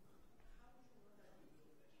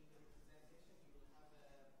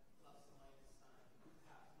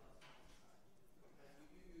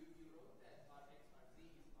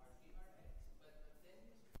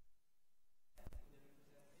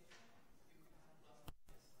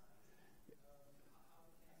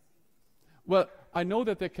 Well, I know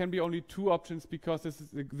that there can be only two options because this is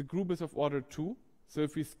the group is of order 2. So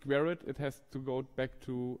if we square it, it has to go back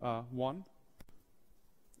to 1.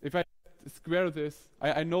 If I square this,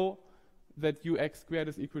 I know that Ux squared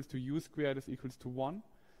is equals to U squared is equals to 1.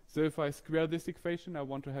 So if I square this equation, I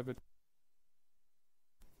want to have it.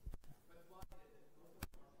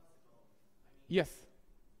 Yes.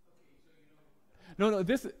 No,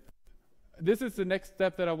 this is the next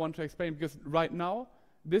step that I want to explain, because right now,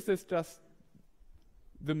 this is just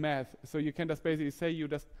the math. So you can just basically say you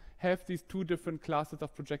just have these two different classes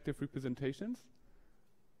of projective representations.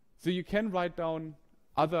 So you can write down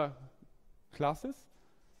other classes,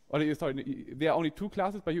 or sorry, there are only two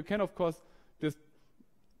classes, but you can of course just,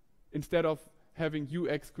 instead of having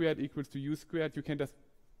ux squared equals to u squared, you can just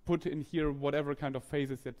put in here whatever kind of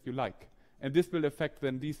phases that you like. And this will affect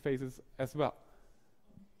then these phases as well.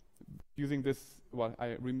 Using this, well,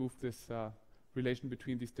 I removed this relation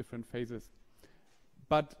between these different phases.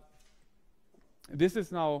 But this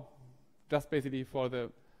is now just basically for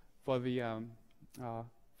the kind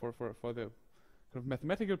of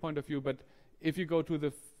mathematical point of view. But if you go to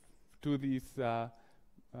these, and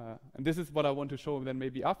this is what I want to show then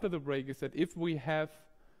maybe after the break, is that if we have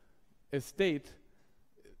a state,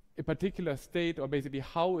 a particular state, or basically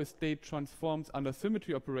how a state transforms under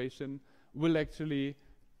symmetry operation, will actually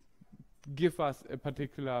give us a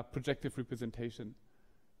particular projective representation.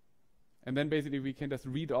 And then basically we can just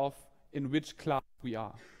read off in which class we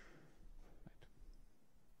are.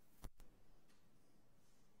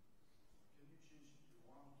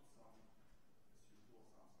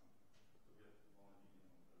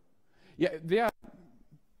 Yeah, there.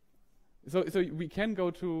 So we can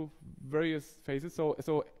go to various phases. So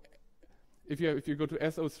if you go to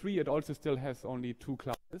SO3, it also still has only two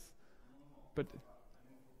classes, but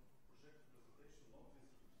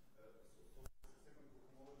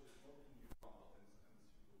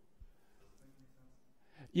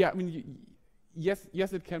yeah, I mean, yes,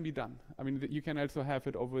 it can be done. I mean, you can also have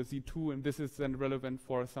it over Z2, and this is then relevant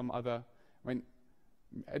for some other. I mean,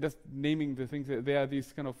 just naming the things, there are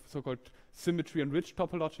these kind of so-called symmetry-enriched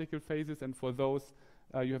topological phases, and for those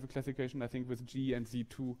you have a classification, I think, with G and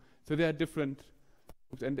Z2. So there are different,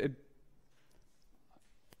 and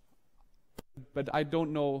but I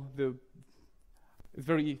don't know it's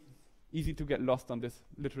very easy to get lost on this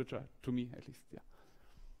literature, to me at least. Yeah.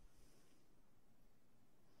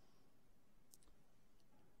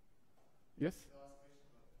 Yes.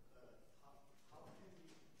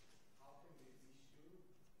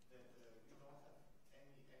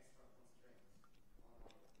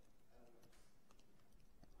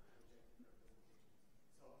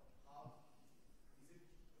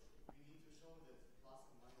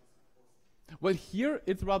 Well, here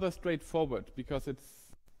it's rather straightforward because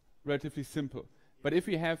it's relatively simple. But if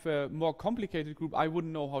we have a more complicated group, I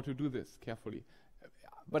wouldn't know how to do this carefully.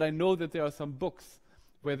 But I know that there are some books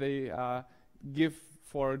where they give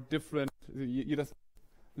for different, you just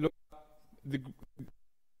look up the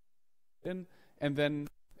in, and then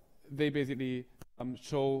they basically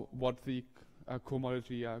show what the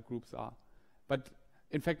cohomology groups are. But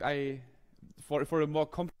in fact, for a more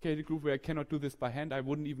complicated group where I cannot do this by hand, I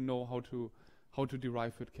wouldn't even know how to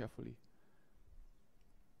derive it carefully.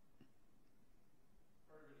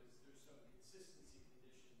 Part of it is there's some consistency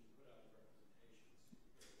conditions you put on the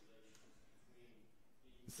representations, relations between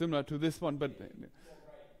the similar to this one, but right, exactly.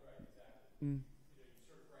 Mm. You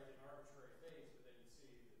sort of write an arbitrary phase, but then you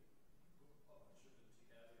see that a bunch of them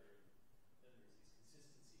together, and then there's these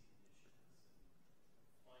consistency conditions,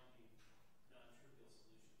 and finding non-trivial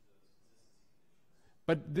solutions to those consistency conditions.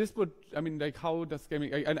 But this would, I mean, like, how does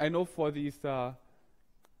scaling? I know for these kind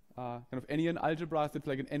of N algebras, it's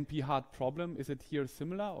like an NP-hard problem. Is it here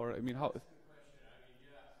similar, or I mean, how? That's a good question.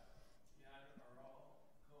 I mean, are all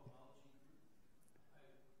cohomology groups?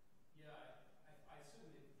 I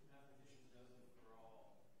assume that mathematicians does it for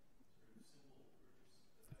all sort of simple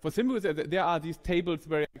groups. For simple groups, there are these tables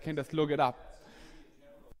where I can just look it up. So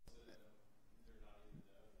maybe in general, they're not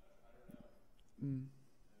even I don't know.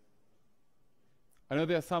 I know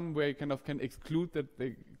there are some where you kind of can exclude that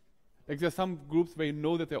they, like there's some groups where you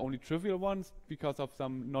know that they're only trivial ones because of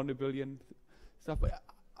some non-abelian stuff,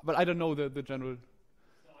 but I don't know the general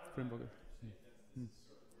framework.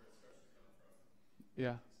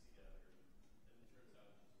 Yeah.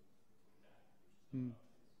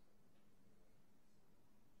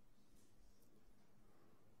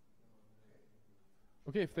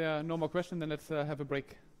 Okay, if there are no more questions, then let's have a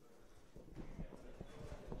break.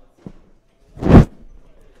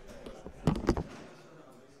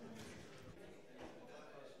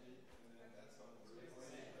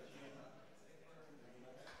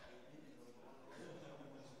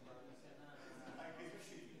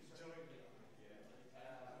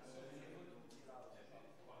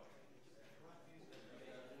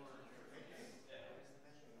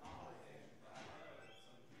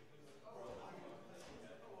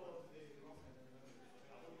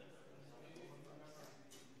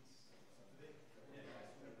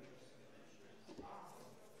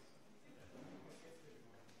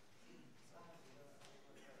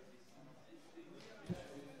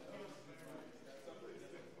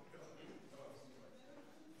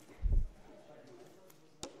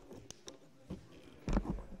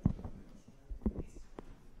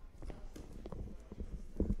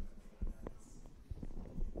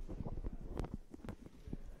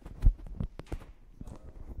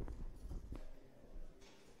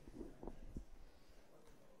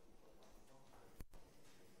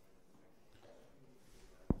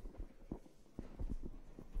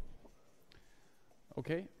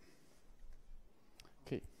 Okay.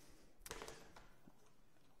 Okay.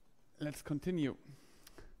 Let's continue.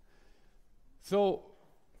 So,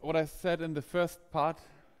 what I said in the first part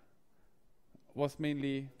was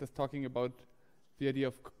mainly just talking about the idea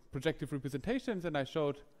of projective representations, and I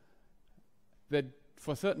showed that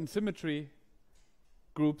for certain symmetry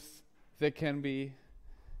groups there can be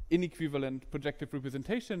inequivalent projective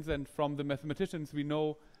representations, and from the mathematicians we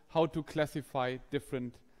know how to classify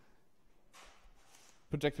different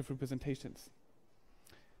projective representations.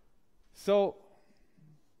 So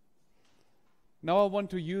now I want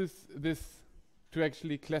to use this to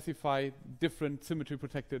actually classify different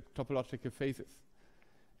symmetry-protected topological phases.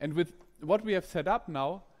 And with what we have set up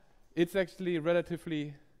now, it's actually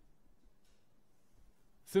relatively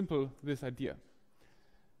simple, this idea.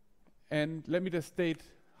 And let me just state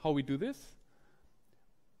how we do this.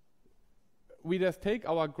 We just take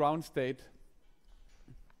our ground state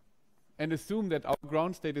and assume that our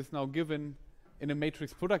ground state is now given in a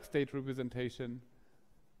matrix product state representation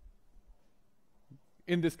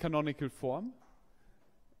in this canonical form.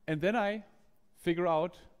 And then I figure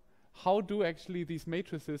out how do actually these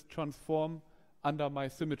matrices transform under my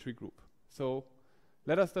symmetry group. So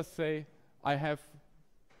let us just say I have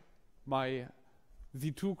my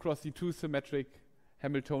Z2 cross Z2 symmetric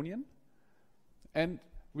Hamiltonian, and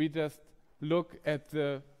we just look at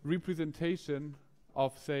the representation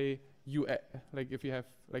of, say, like if you have,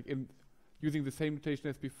 like in using the same notation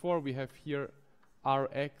as before, we have here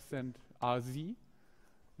Rx and Rz.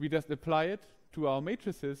 We just apply it to our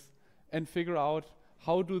matrices and figure out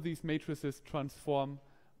how do these matrices transform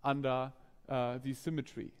under the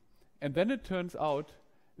symmetry. And then it turns out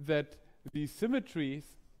that the symmetries,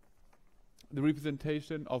 the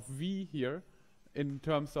representation of V here in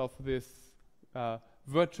terms of this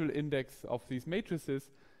virtual index of these matrices,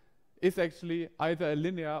 is actually either a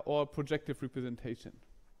linear or a projective representation.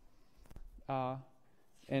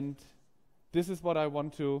 And this is what I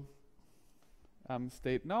want to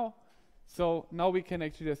state now. So now we can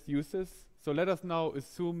actually just use this. So let us now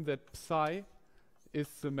assume that psi is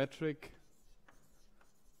symmetric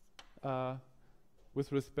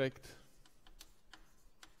with respect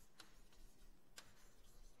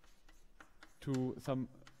to some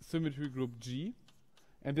symmetry group G.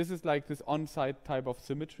 And this is like this on-site type of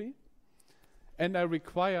symmetry. And I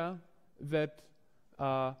require that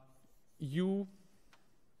Ui,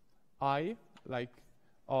 like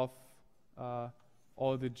of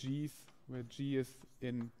all the G's, where G is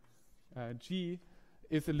in G,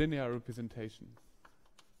 is a linear representation.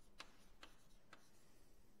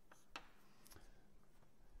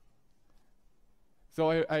 So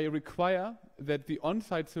I require that the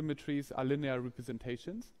on-site symmetries are linear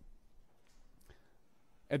representations.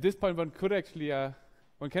 At this point, one can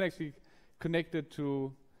actually connect it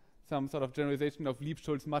to some sort of generalization of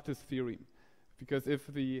Lieb-Schultz-Mattes theorem, because if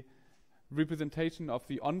the representation of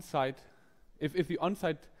the on-site, if the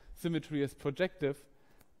on-site symmetry is projective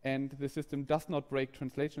and the system does not break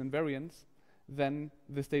translation invariance, then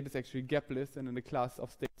the state is actually gapless and in the class of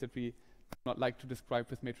states that we do not like to describe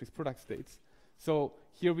with matrix product states. So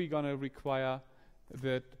here we're going to require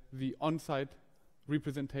that the on-site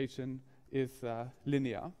representation is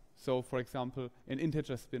linear. So for example, an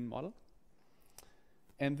integer spin model.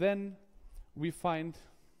 And then we find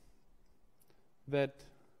that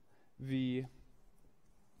the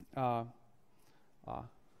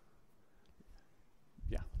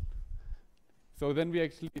So then we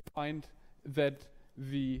actually find that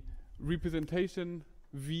the representation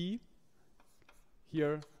V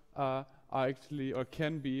here are actually, or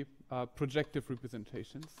can be, projective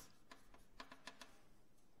representations.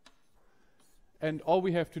 And all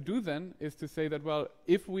we have to do then is to say that, well,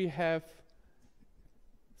 if we have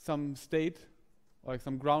some state, or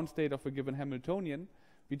some ground state of a given Hamiltonian,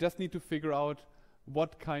 we just need to figure out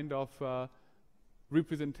what kind of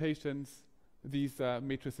representations these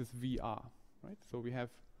matrices V are, right? So we have,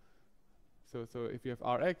 so if you have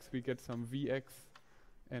Rx, we get some Vx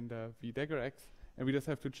and V dagger x, and we just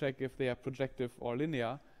have to check if they are projective or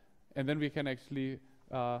linear, and then we can actually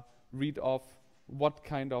read off what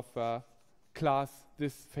kind of class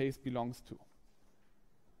this phase belongs to.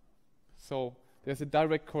 So there's a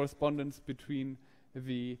direct correspondence between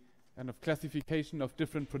the kind of classification of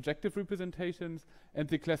different projective representations and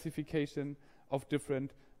the classification of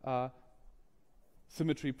different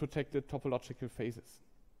symmetry-protected topological phases.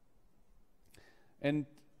 And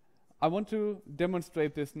I want to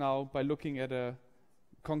demonstrate this now by looking at a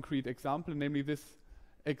concrete example, namely this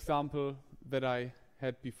example that I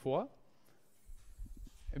had before.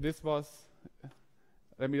 And this was,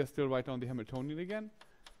 let me just still write down the Hamiltonian again.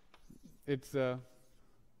 It's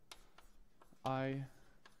I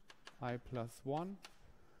plus 1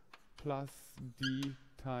 plus d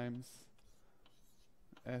times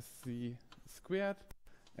SC squared.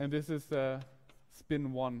 And this is the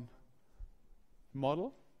spin 1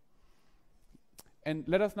 model. And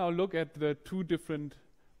let us now look at the two different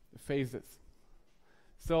phases.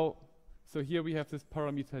 So here we have this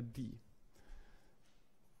parameter d.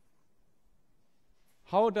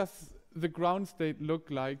 How does the ground state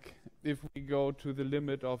look like if we go to the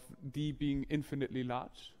limit of d being infinitely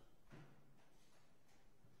large?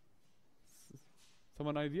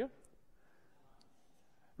 Someone idea?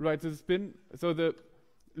 Right, so the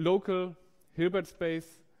local Hilbert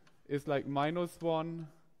space is like -1,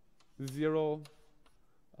 0,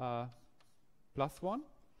 +1.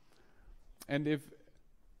 And if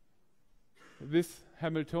this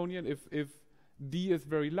Hamiltonian, if d is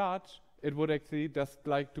very large, it would actually just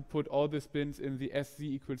like to put all the spins in the SZ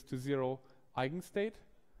equals to 0 eigenstate,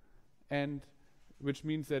 and which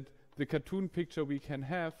means that the cartoon picture we can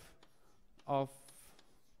have of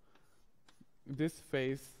this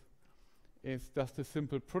phase is just a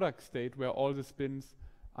simple product state where all the spins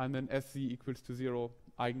are in an SZ equals to 0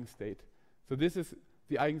 eigenstate. So this is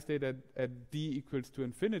the eigenstate at d equals to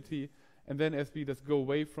infinity, and then as we just go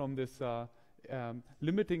away from this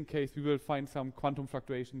limiting case, we will find some quantum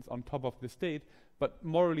fluctuations on top of the state, but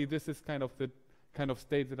morally this is kind of the kind of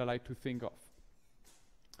state that I like to think of.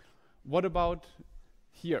 What about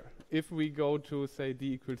here? If we go to, say,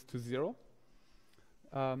 d equals to 0,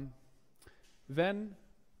 then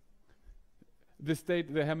the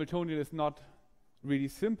state, the Hamiltonian, is not really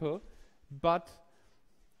simple, but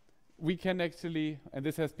we can actually, and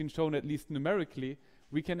this has been shown at least numerically,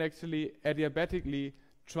 we can actually adiabatically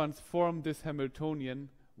transform this Hamiltonian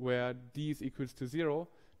where d is equals to 0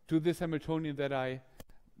 to this Hamiltonian that I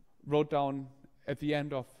wrote down at the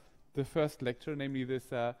end of the first lecture, namely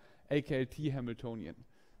this AKLT Hamiltonian.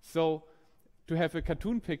 So to have a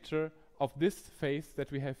cartoon picture of this phase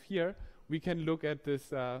that we have here, we can look at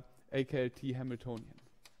this AKLT Hamiltonian.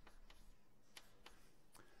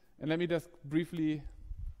 And let me just briefly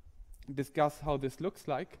discuss how this looks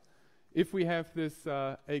like. If we have this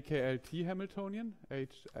AKLT Hamiltonian,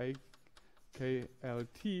 HAKLT,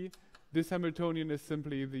 this Hamiltonian is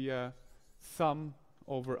simply the sum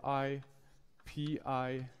over I,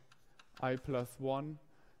 Pi, I plus 1,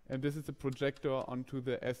 and this is a projector onto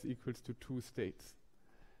the S equals to 2 states.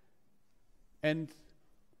 And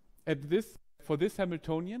for this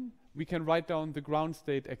Hamiltonian, we can write down the ground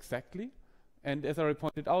state exactly, and as I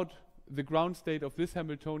pointed out, the ground state of this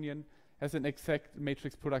Hamiltonian has an exact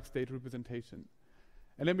matrix product state representation.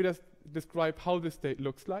 And let me just describe how this state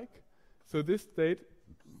looks like. So this state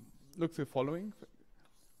looks the following.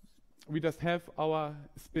 We just have our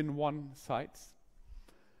spin 1 sites.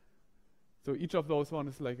 So each of those one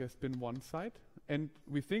is like a spin 1 site. And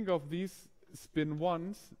we think of these spin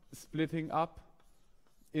 1s splitting up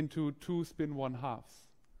into 2 spin 1 halves.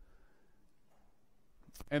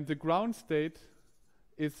 And the ground state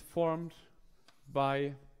is formed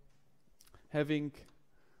by having,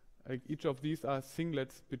 like, each of these are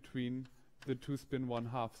singlets between the 2 spin 1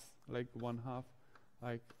 halves, like 1 half,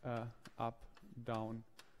 like up, down,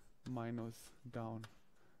 minus, down,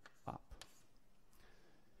 up.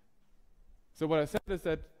 So what I said is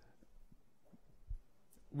that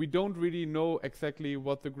we don't really know exactly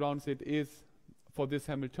what the ground state is for this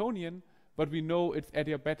Hamiltonian, but we know it's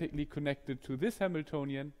adiabatically connected to this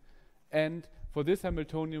Hamiltonian, and for this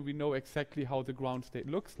Hamiltonian we know exactly how the ground state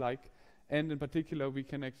looks like, and in particular we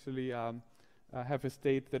can actually have a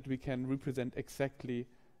state that we can represent exactly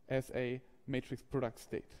as a matrix product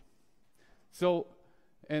state. So,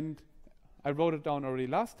 and I wrote it down already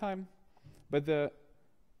last time, but the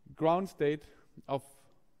ground state of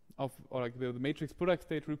or like the matrix product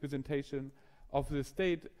state representation of the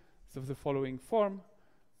state is of the following form.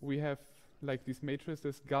 We have like these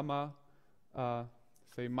matrices gamma,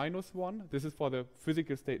 say -1. This is for the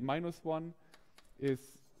physical state. -1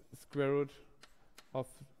 is square root of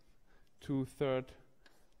 2/3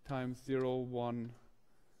 times 0, 1,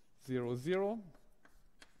 0, 0.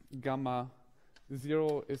 Gamma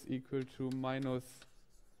 0 is equal to minus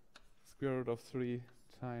square root of 3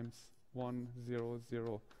 times 1, 0,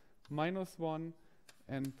 0, minus 1,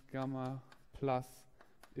 and gamma plus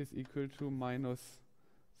is equal to minus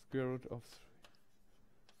square root of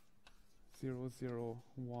 0, 0,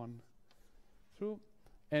 1, 2.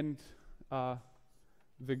 And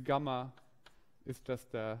the gamma is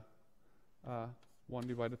just 1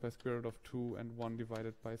 divided by square root of 2 and 1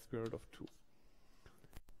 divided by square root of 2.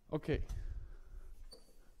 Okay.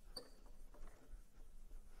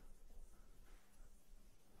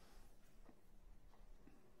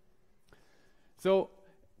 So,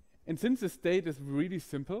 and since the state is really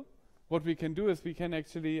simple, what we can do is we can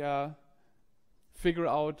actually figure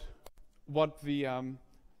out what the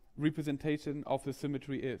representation of the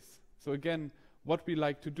symmetry is. So again, what we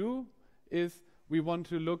like to do is we want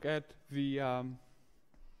to look at the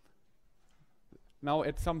now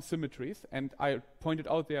at some symmetries, and I pointed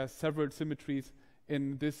out there are several symmetries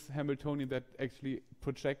in this Hamiltonian that actually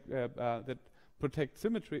protect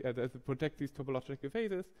symmetry, that protect these topological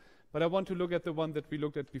phases. But I want to look at the one that we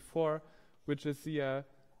looked at before, which is the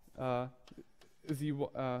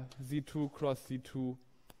Z2 cross Z2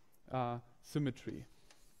 symmetry.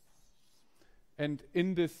 And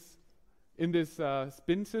in this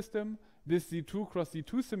spin system, this Z2 cross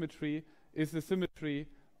Z2 symmetry is the symmetry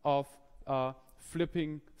of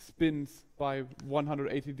flipping spins by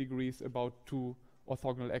 180 degrees about two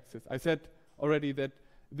orthogonal axes. I said already that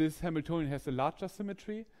this Hamiltonian has a larger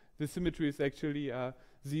symmetry. The symmetry is actually a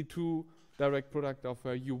Z2 direct product of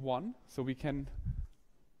U1. So we can,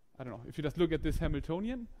 I don't know, if you just look at this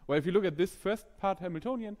Hamiltonian, well, if you look at this first part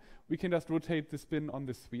Hamiltonian, we can just rotate the spin on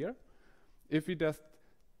the sphere. If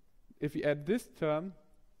we add this term,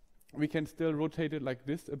 we can still rotate it like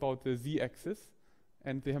this about the z-axis,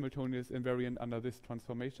 and the Hamiltonian is invariant under this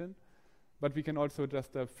transformation. But we can also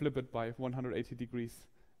just flip it by 180 degrees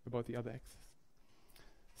about the other axis.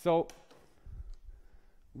 So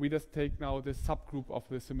we just take now the subgroup of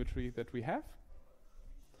the symmetry that we have.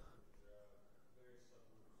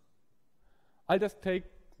 I'll just take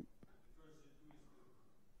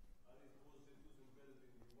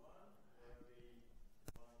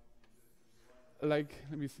like,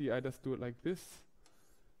 let me see, I just do it like this.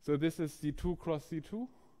 So this is Z2 cross Z2.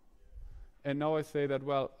 And now I say that,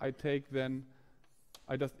 well, I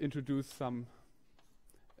just introduce some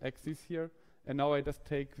axes here. And now I just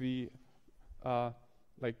take the,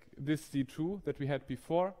 like this Z2 that we had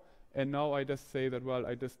before. And now I just say that, well,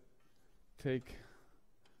 I just take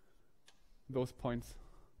those points.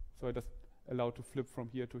 So I just allow to flip from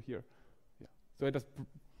here to here. Yeah. So I just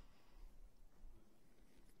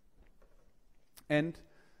and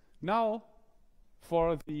now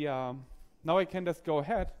for the now I can just go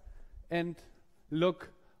ahead and look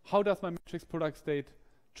how does my matrix product state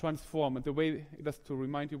transform. And the way, just to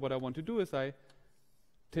remind you what I want to do, is I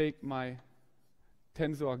take my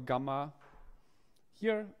tensor gamma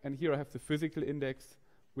here, and here I have the physical index,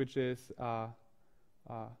 which is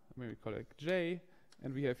maybe call it J,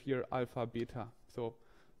 and we have here alpha beta. So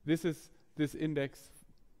this is this index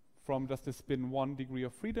from just the spin 1 degree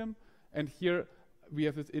of freedom, and here we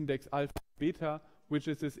have this index alpha beta, which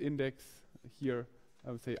is this index here,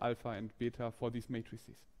 I would say alpha and beta for these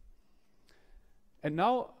matrices. And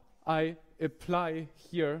now I apply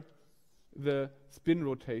here the spin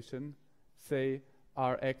rotation, say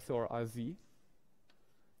Rx or Rz.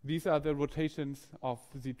 These are the rotations of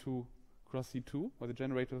Z2 cross Z2, or the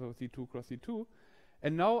generators of Z2 cross Z2.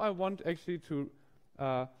 And now I want actually to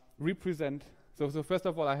represent, so first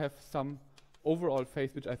of all I have some overall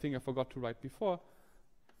phase, which I think I forgot to write before,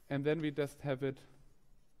 and then we just have it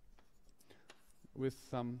with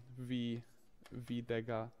some V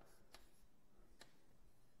dagger.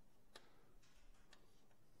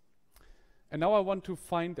 And now I want to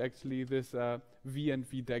find actually this V and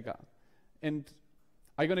V dagger. And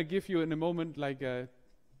I'm going to give you in a moment like a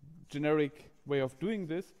generic way of doing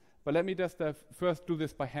this, but let me just first do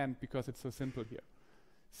this by hand because it's so simple here.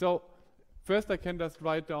 So first I can just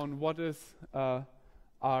write down what is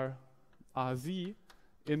Rz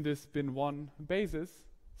in this spin 1 basis.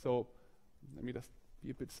 So let me just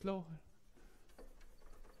be a bit slow.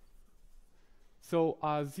 So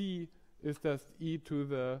Rz is just e to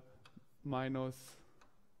the minus,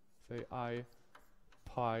 say, I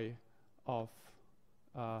pi of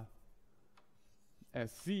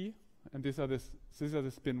Sz, and these are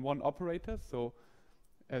the spin 1 operators. So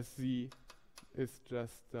Sz is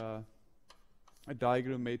just a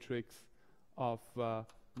diagonal matrix of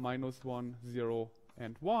 -1, 0,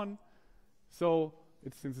 and 1. So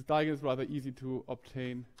since it's diagonal, it's rather easy to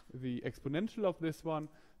obtain the exponential of this one.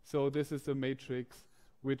 So this is a matrix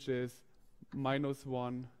which is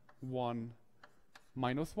 -1, 1,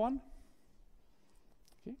 -1.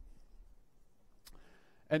 Okay.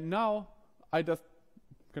 And now I just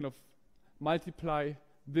kind of multiply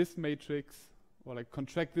this matrix, or like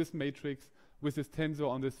contract this matrix with this tensor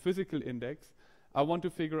on this physical index. I want to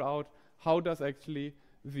figure out how does actually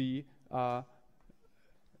the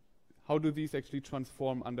how do these actually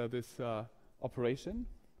transform under this operation.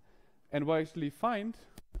 And what I actually find,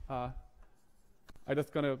 I'm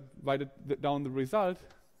just gonna write it down the result,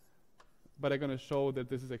 but I'm gonna show that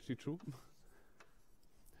this is actually true.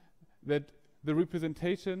 That the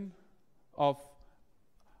representation of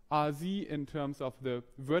RZ in terms of the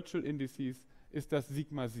virtual indices is das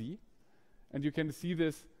sigma z. And you can see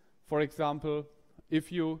this, for example,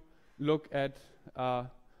 if you look at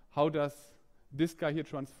how does this guy here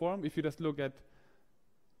transform. If you just look at,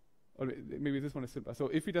 or maybe this one is simpler. So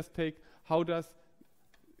if you just take how does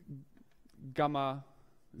gamma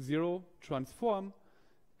 0 transform,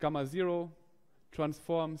 gamma 0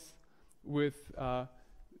 transforms with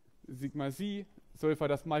sigma z. So if I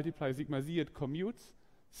just multiply sigma z, it commutes.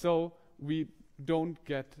 So we don't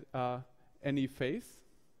get any phase.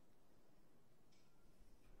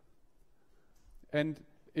 And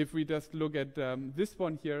if we just look at this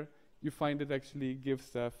one here, you find it actually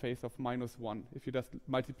gives a phase of -1. If you just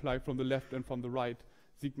multiply from the left and from the right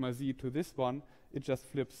sigma z to this one, it just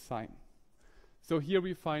flips sign. So here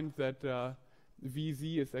we find that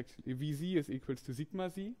Vz is equals to sigma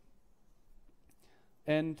z.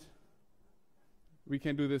 And we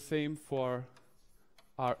can do the same for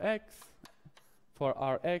Rx. For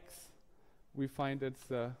Rx, we find it's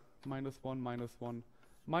 -1,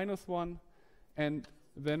 -1. And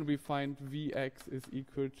then we find Vx is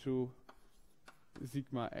equal to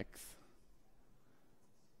sigma x.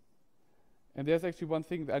 And there's actually one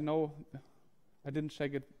thing that I know, I didn't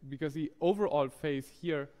check it, because the overall phase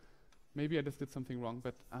here, maybe I just did something wrong,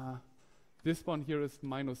 but this one here is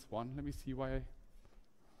 -1. Let me see why.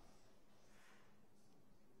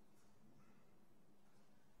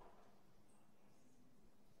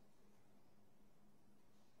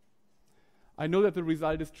 I know that the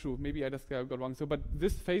result is true. Maybe I just got wrong. So, but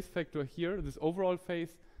this phase factor here, this overall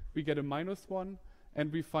phase, we get a -1,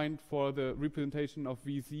 and we find for the representation of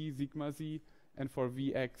Vz sigma z and for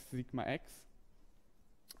Vx sigma x.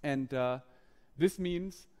 And this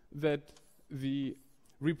means that the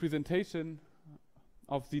representation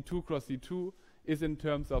of Z2 cross Z2 is in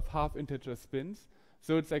terms of half-integer spins.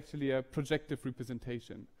 So it's actually a projective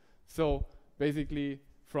representation. So basically,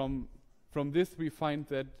 from this we find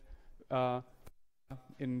that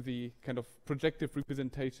in the kind of projective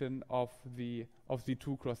representation of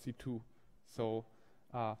Z2 cross Z2. So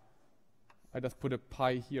I just put a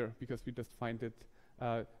pi here because we just find it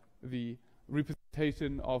the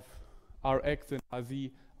representation of Rx and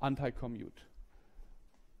Rz anti-commute.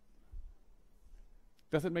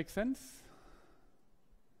 Does it make sense?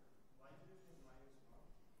 Why do you think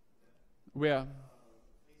 -1? Where?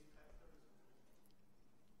 Phase factor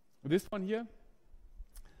is This one here?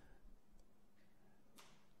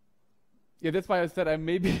 Yeah, that's why I said I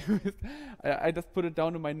maybe I just put it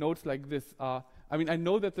down in my notes like this. I mean, I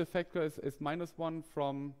know that the factor is -1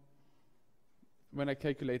 from when I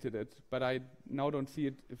calculated it, but I now don't see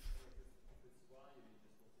it. If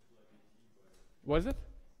was it? It's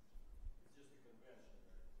just a convention,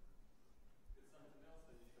 right? It's something else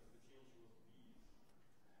that you have to change with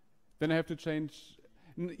these. Then I have to change.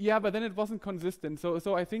 Yeah, but then it wasn't consistent.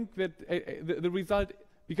 So I think that the result,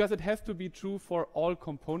 because it has to be true for all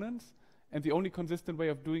components, and the only consistent way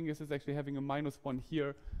of doing this is actually having a -1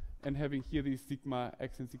 here and having here these sigma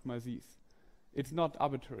x and sigma z's. It's not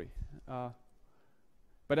arbitrary.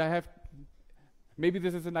 But I have, maybe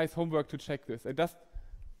this is a nice homework to check this. I just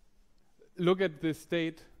look at the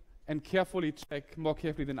state and carefully check, more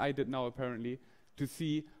carefully than I did now apparently, to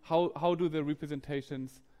see how do the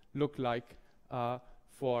representations look like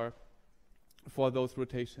for those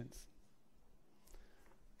rotations.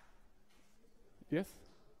 Yes?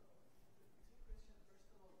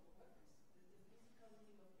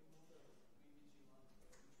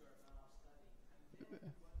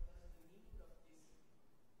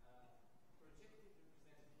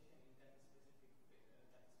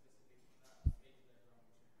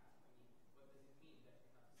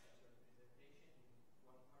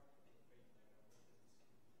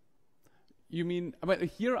 You mean, but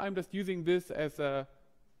here I'm just using this as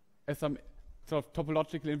some sort of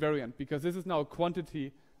topological invariant, because this is now a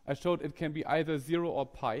quantity. I showed it can be either 0 or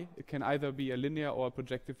pi. It can either be a linear or a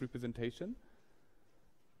projective representation.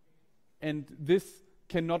 And this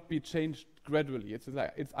cannot be changed gradually.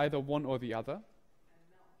 It's either one or the other.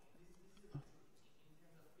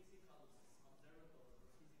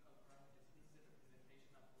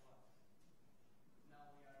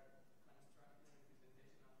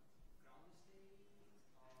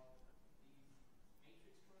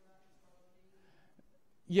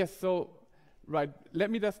 Yes, so, right, let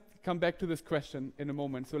me just come back to this question in a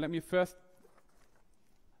moment. So let me first,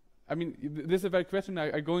 I mean, this is a valid question,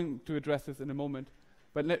 I'm going to address this in a moment.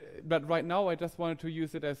 But right now I just wanted to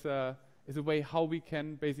use it as a way how we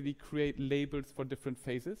can basically create labels for different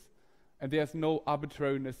phases. And there's no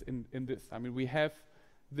arbitrariness in this. I mean, we have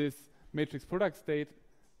this matrix product state,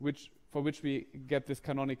 for which we get this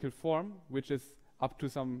canonical form, which is up to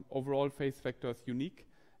some overall phase vectors unique.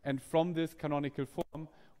 And from this canonical form,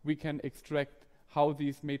 we can extract how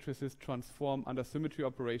these matrices transform under symmetry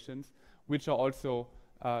operations, which are also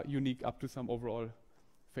unique up to some overall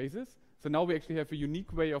phases. So now we actually have a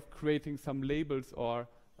unique way of creating some labels or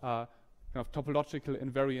kind of topological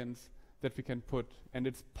invariants that we can put. And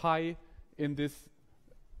it's pi in this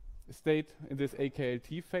state, in this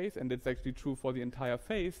AKLT phase, and it's actually true for the entire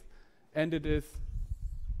phase. And it is,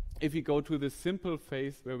 if we go to the simple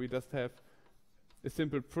phase where we just have a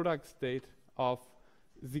simple product state of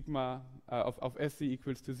sigma of SC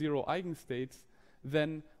equals to 0 eigenstates,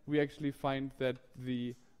 then we actually find that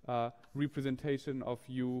the representation of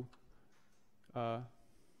U or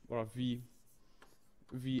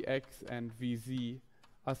Vx and Vz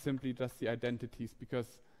are simply just the identities,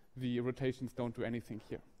 because the rotations don't do anything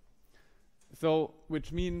here. So,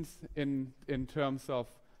 which means in terms of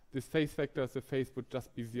this phase vectors, the phase would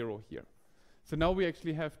just be 0 here. So now we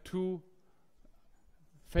actually have two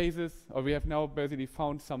phases, or we have now basically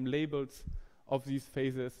found some labels of these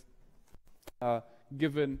phases,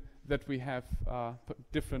 given that we have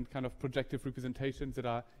different kind of projective representations that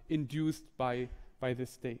are induced by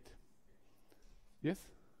this state. Yes?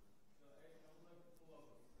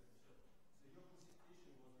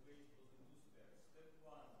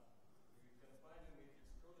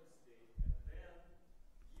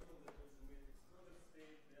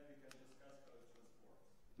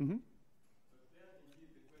 Mm-hmm. But then,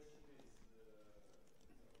 indeed, the question is, so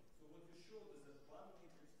what we showed is that one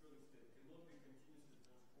matrix product state cannot be continuously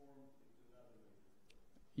transformed into another matrix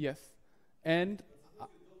product. Yes, and But suppose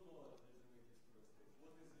you don't know that there's a matrix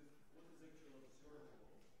product state. What is actually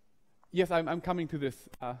observable? yes, I'm coming to this.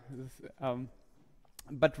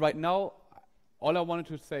 But right now, all I wanted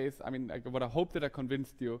to say is, I mean, like, what I hope that I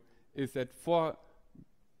convinced you is that for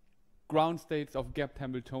ground states of gapped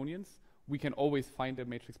Hamiltonians, we can always find a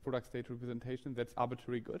matrix product state representation that's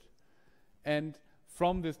arbitrarily good. And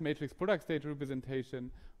from this matrix product state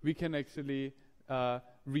representation, we can actually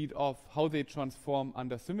read off how they transform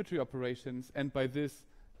under symmetry operations, and by this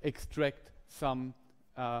extract some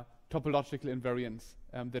topological invariants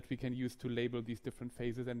that we can use to label these different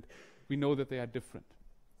phases, and we know that they are different.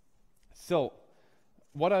 So,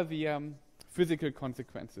 what are the physical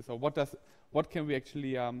consequences, or what can we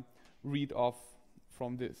actually read off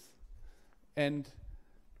from this? And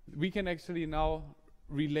we can actually now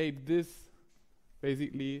relate this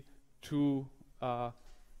basically to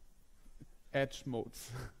edge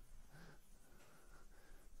modes.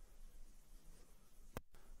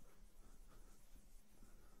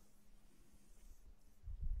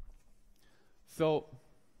 So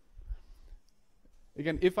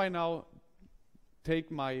again, if I now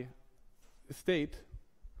take my state,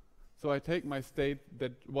 so I take my state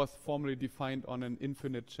that was formally defined on an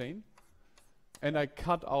infinite chain, and I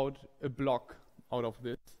cut out a block out of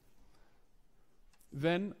this,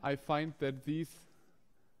 then I find that these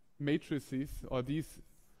matrices, or these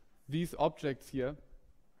objects here,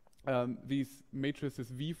 these matrices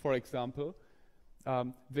V, for example,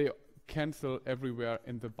 they cancel everywhere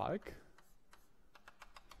in the bulk,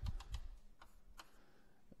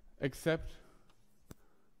 except,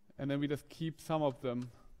 and then we just keep some of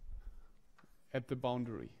them at the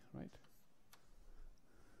boundary, right?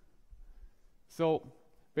 So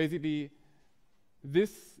basically,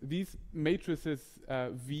 these matrices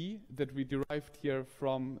V that we derived here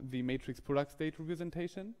from the matrix product state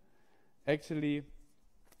representation actually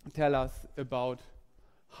tell us about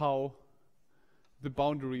how the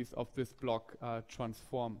boundaries of this block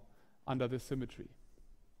transform under the symmetry.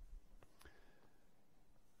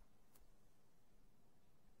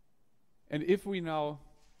 And if we now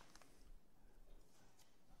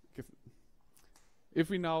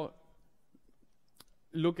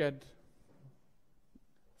look at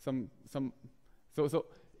so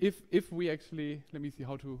if we actually, let me see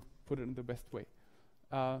how to put it in the best way.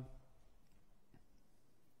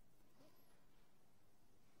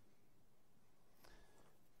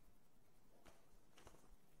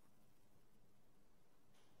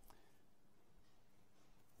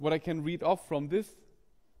 What I can read off from this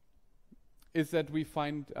is that we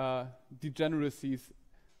find degeneracies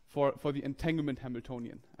for the entanglement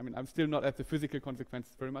Hamiltonian. I mean, I'm still not at the physical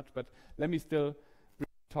consequences very much, but let me still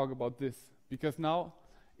talk about this. Because now,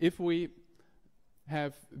 if we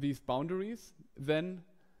have these boundaries, then,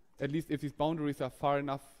 at least if these boundaries are far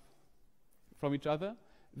enough from each other,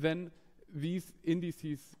 then these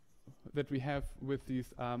indices that we have with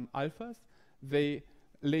these alphas, they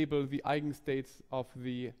label the eigenstates of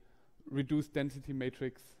the reduced density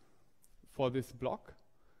matrix for this block.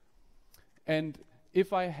 And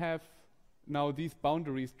if I have now these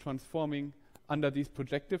boundaries transforming under these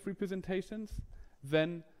projective representations,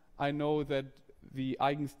 then I know that the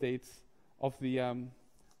eigenstates of the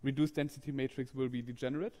reduced density matrix will be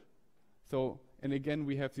degenerate. So, and again,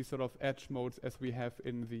 we have these sort of edge modes as we have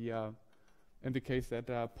in the case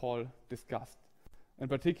that Paul discussed. In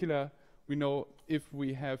particular, we know if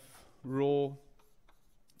we have rho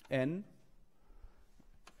n,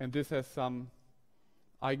 and this has some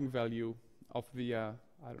eigenvalue of the, I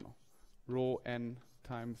don't know, rho n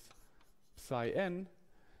times psi n,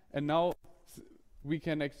 and now we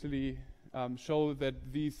can actually show that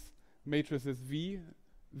these matrices V,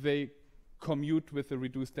 they commute with the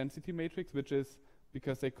reduced density matrix, which is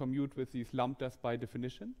because they commute with these lambdas by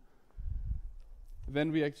definition.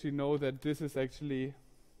 Then we actually know that this is actually,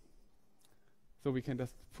 so we can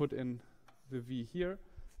just put in the V here.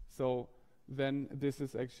 So then this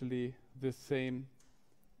is actually the same.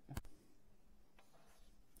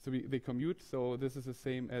 So they commute, so this is the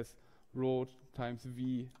same as rho times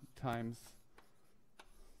V times,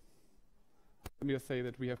 let me just say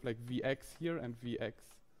that we have like Vx here and Vx.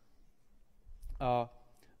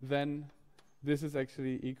 Then this is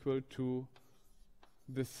actually equal to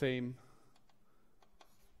the same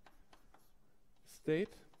state.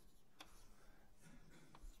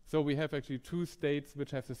 So we have actually two states which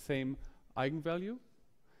have the same eigenvalue.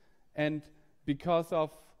 And because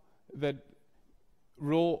of that,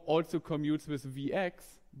 rho also commutes with Vx,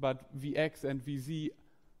 but Vx and Vz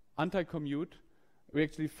anti-commute, we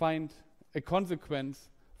actually find a consequence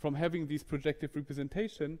from having these projective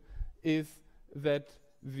representation is that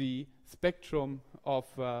the spectrum of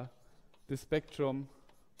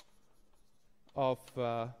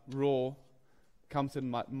rho comes in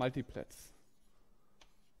multiplets.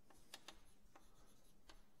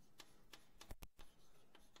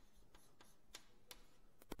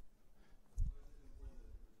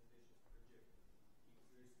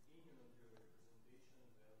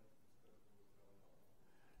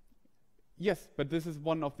 Yes, but this is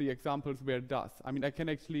one of the examples where it does. I mean, I can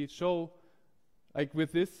actually show, like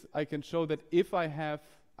with this, I can show that if I have,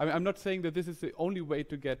 I mean, I'm not saying that this is the only way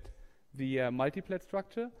to get the multiplet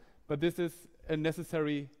structure, but this is a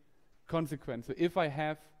necessary consequence. So if I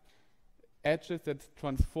have edges that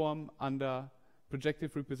transform under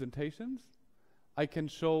projective representations, I can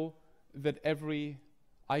show that every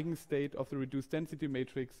eigenstate of the reduced density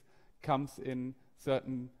matrix comes in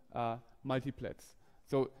certain multiplets.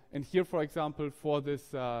 So, and here, for example, for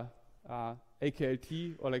this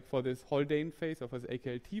AKLT, or like for this Haldane phase, or for this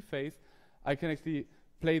AKLT phase, I can actually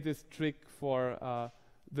play this trick for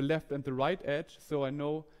the left and the right edge, so I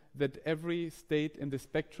know that every state in the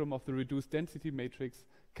spectrum of the reduced density matrix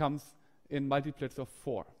comes in multiplets of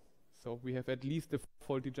 4. So we have at least the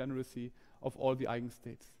fourfold degeneracy of all the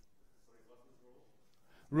eigenstates. Sorry, what is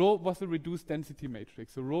rho? Rho was the reduced density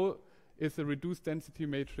matrix. So rho is the reduced density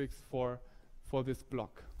matrix for this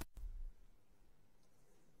block.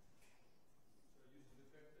 So using the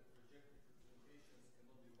fact that projective representations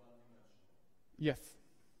cannot be one-dimensional. Yes.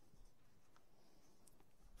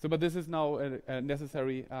 So, but this is now a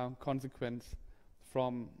necessary consequence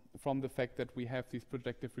from the fact that we have these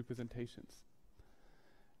projective representations.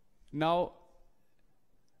 Now,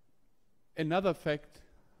 another fact,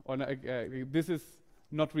 or this is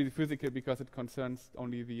not really physical because it concerns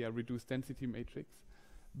only the reduced density matrix,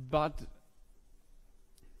 but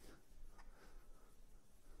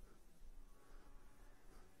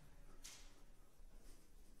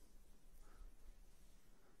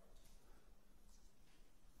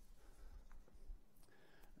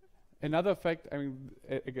another fact, I mean,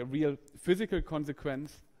 a real physical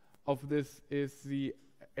consequence of this is the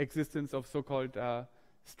existence of so-called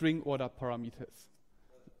string order parameters.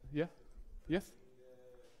 Yeah? Yes?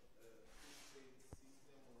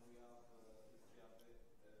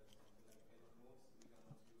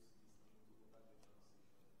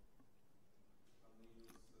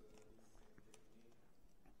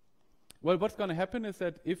 Well, what's going to happen is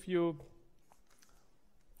that if you,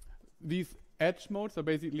 these edge modes are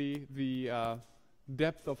basically the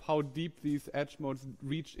depth of how deep these edge modes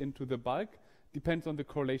reach into the bulk depends on the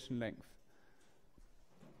correlation length.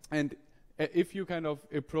 And if you kind of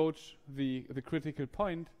approach the critical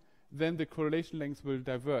point, then the correlation lengths will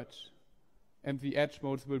diverge and the edge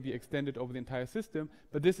modes will be extended over the entire system.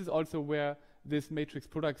 But this is also where this matrix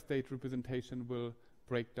product state representation will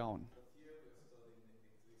break down. But here we are studying the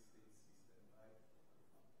three-state system, right?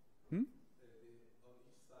 Hmm? On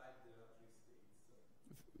each side there are 3 states.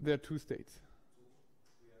 There are 2 states. 2,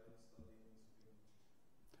 we haven't studied in string.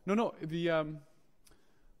 No, the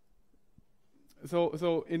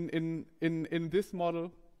so in this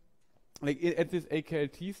model, like at this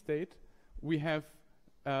AKLT state, we have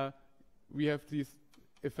we have these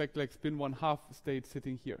effect like spin 1/2 state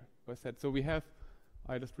sitting here. I said so. We have,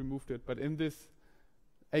 I just removed it, but in this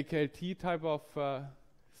AKLT type of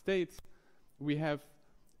states, we have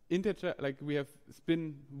integer, like we have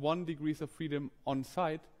spin 1 degrees of freedom on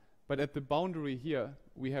site, but at the boundary here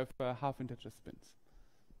we have half integer spins.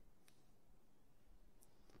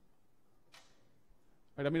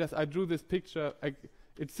 Right, I mean, I drew this picture.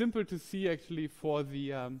 It's simple to see actually for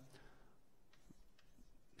the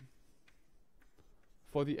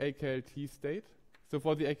AKLT state. So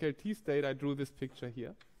for the AKLT state, I drew this picture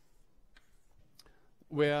here,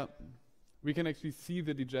 where we can actually see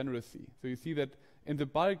the degeneracy. So you see that in the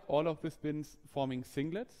bulk, all of the spins forming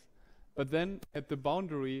singlets, but then at the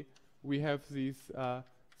boundary, we have these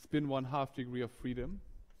spin 1/2 degree of freedom,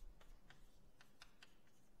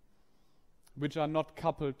 which are not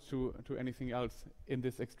coupled to anything else in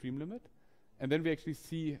this extreme limit. And then we actually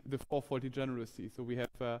see the fourfold degeneracy. So we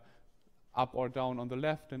have up or down on the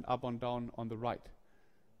left and up and down on the right.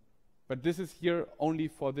 But this is here only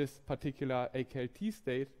for this particular AKLT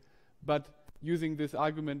state. But using this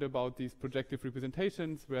argument about these projective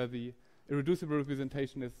representations, where the irreducible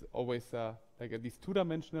representation is always like at least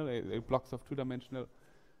two-dimensional, blocks of two-dimensional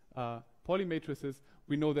polymatrices,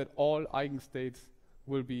 we know that all eigenstates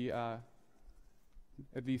will be at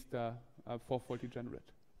least fourfold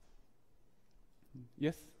degenerate.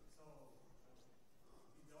 Yes? So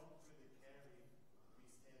we don't really care if we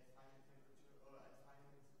stay at finite temperature or at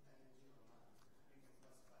finite energy or not. We can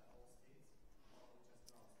classify all states or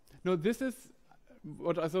just not. No, this is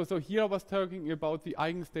what. So here I was talking about the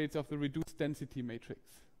eigenstates of the reduced density matrix.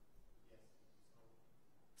 Yes.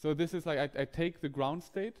 So this is like I take the ground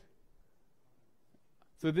state.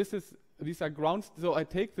 So these are grounds. So I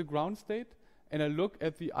take the ground state and I look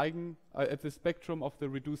at the at the spectrum of the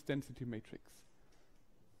reduced density matrix.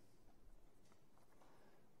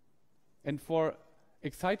 And for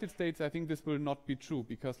excited states, I think this will not be true,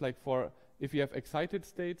 because like if you have excited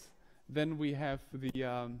states, then we have the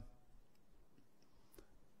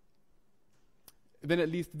then at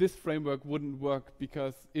least this framework wouldn't work,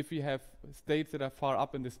 because if we have states that are far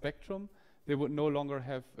up in the spectrum, they would no longer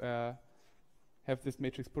have this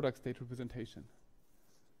matrix product state representation.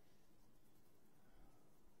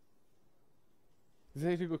 This is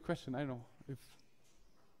actually a good question. I don't know if.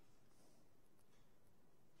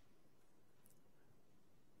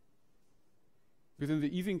 Because in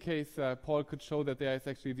the Ising case, Paul could show that there is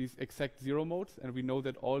actually these exact zero modes, and we know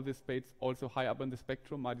that all the states also high up in the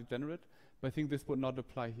spectrum are degenerate, but I think this would not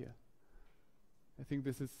apply here. I think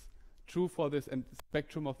this is true for this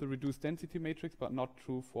spectrum of the reduced density matrix, but not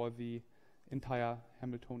true for the entire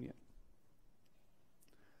Hamiltonian.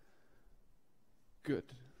 Good.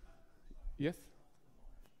 Yes?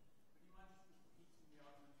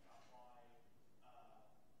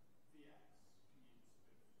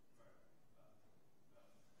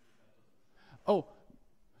 Oh,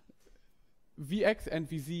 Vx and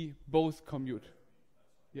Vz both commute.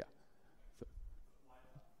 Yeah. So,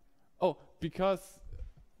 oh, because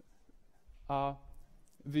let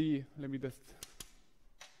me just.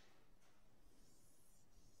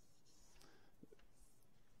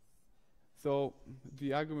 So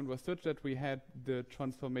the argument was such that we had the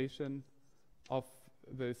transformation of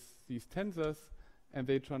these tensors, and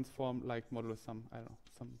they transform like modulo some, I don't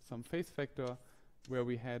know, some phase factor, where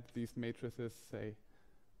we had these matrices, say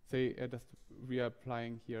just we are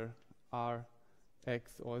applying here R,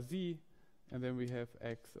 X or Z, and then we have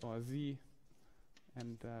X or Z,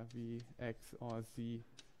 and V, X or Z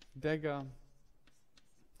dagger.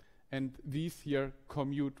 And these here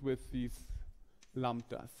commute with these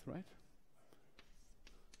lambdas, right?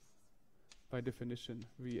 By definition,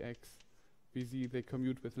 Vx, Vz, they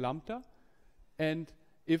commute with lambda. And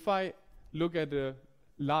if I look at a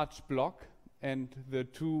large block, and the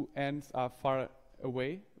two ends are far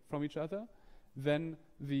away from each other, then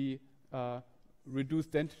the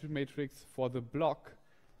reduced density matrix for the block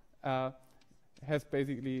has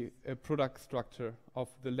basically a product structure of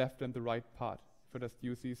the left and the right part. If I just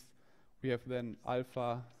use these, we have then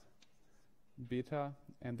alpha, beta,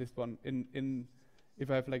 and this one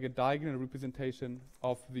if I have like a diagonal representation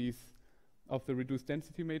of the reduced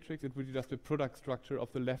density matrix, it would be just a product structure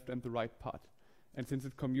of the left and the right part. And since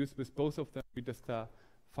it commutes with both of them, we just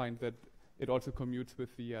find that it also commutes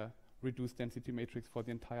with the reduced density matrix for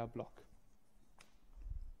the entire block.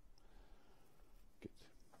 Good.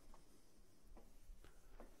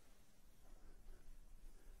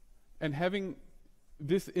 And having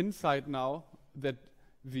this insight now that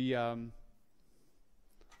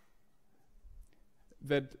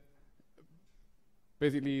that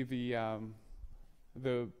basically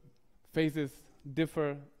the phases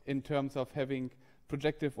differ in terms of having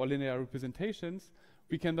projective or linear representations,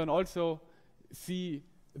 we can then also see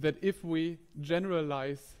that if we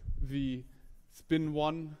generalize the spin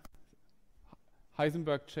 1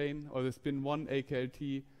 Heisenberg chain or the spin 1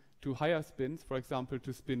 AKLT to higher spins, for example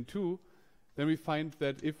to spin 2, then we find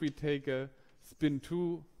that if we take a spin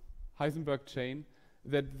 2 Heisenberg chain,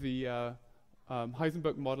 that the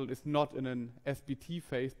Heisenberg model is not in an SBT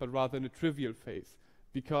phase, but rather in a trivial phase.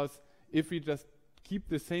 Because if we just keep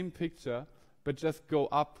the same picture, but just go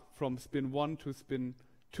up from spin 1 to spin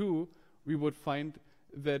 2, we would find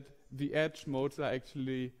that the edge modes are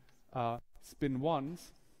actually spin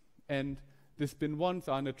 1s, and the spin 1s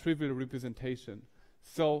are in a trivial representation.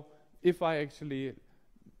 So if I actually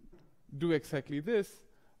do exactly this,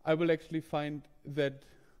 I will actually find that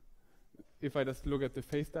if I just look at the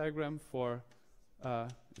phase diagram for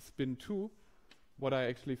spin 2, what I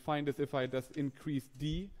actually find is if I just increase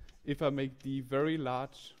d, if I make d very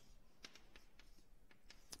large,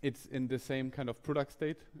 it's in the same kind of product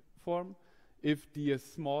state form. If d is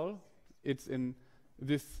small, it's in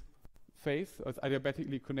this phase, or it's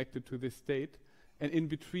adiabatically connected to this state, and in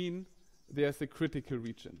between there's a critical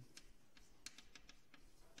region.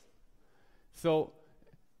 So,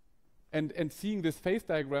 and seeing this phase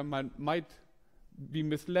diagram might be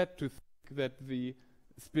misled to think that the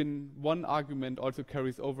spin 1 argument also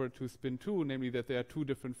carries over to spin 2, namely that there are two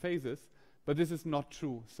different phases, but this is not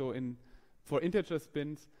true. So for integer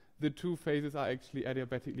spins, the two phases are actually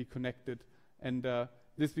adiabatically connected, and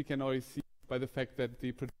this we can always see by the fact that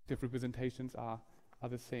the projective representations are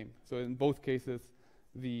the same. So in both cases,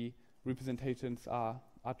 the representations are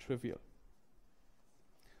trivial.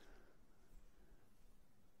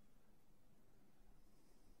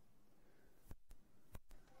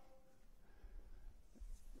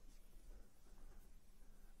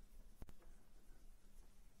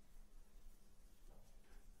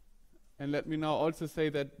 And let me now also say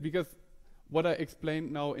that because what I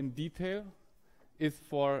explained now in detail is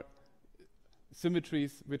for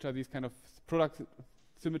symmetries which are these kind of product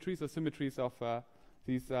symmetries or symmetries of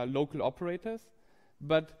these local operators,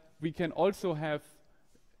 but we can also have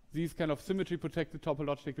these kind of symmetry protected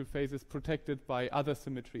topological phases protected by other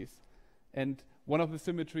symmetries. And one of the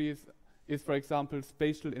symmetries is, for example,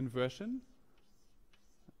 spatial inversion.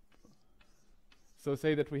 So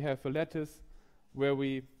say that we have a lattice where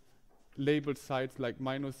we label sites like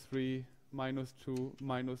 -3, -2,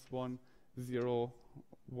 -1, 0,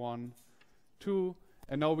 1, 2,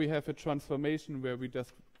 and now we have a transformation where we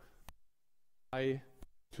just I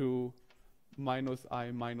to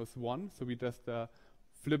 -I -1, so we just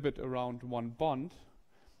flip it around one bond.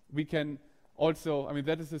 We can also, I mean,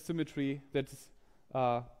 that is a symmetry that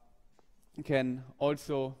can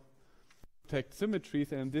also protect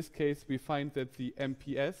symmetries, and in this case we find that the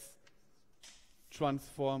MPS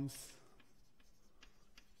transforms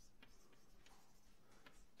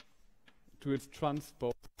to its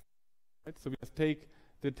transpose. Right? So we just take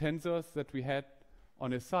the tensors that we had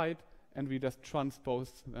on a side and we just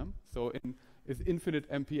transpose them. So in its infinite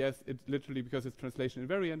MPS, it literally, because it's translation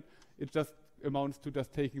invariant, it just amounts to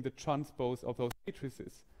just taking the transpose of those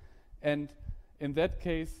matrices. And in that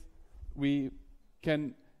case, we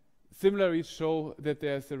can similarly show that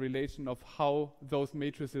there's a relation of how those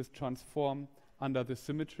matrices transform under the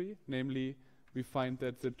symmetry. Namely, we find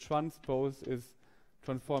that the transpose is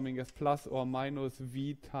transforming as plus or minus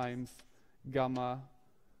v times gamma,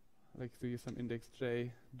 like to use some index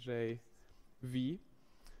j, v.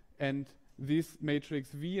 And this matrix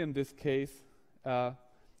V in this case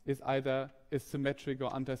is either a symmetric or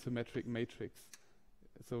antisymmetric matrix.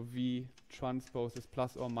 So V transpose is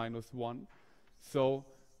plus or minus 1. So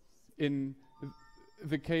in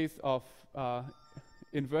the case of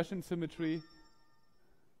inversion symmetry,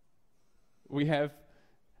 we have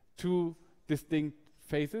two distinct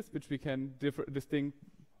phases which we can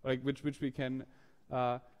which we can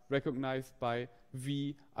recognize by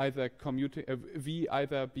V either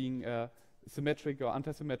being a symmetric or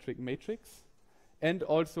antisymmetric matrix, and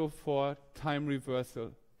also for time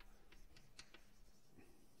reversal.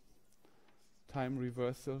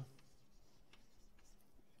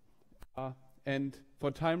 And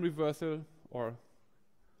for time reversal, or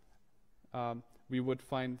we would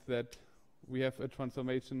find that we have a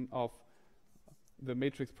transformation of the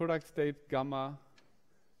matrix product state gamma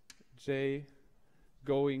j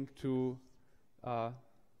going to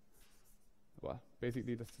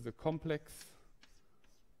basically this is a complex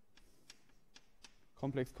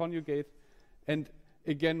conjugate, and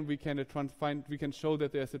again we can show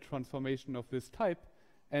that there's a transformation of this type,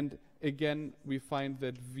 and again we find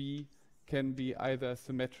that V can be either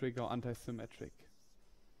symmetric or antisymmetric.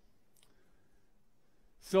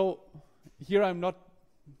 So here I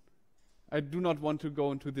do not want to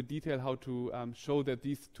go into the detail how to show that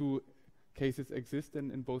these two cases exist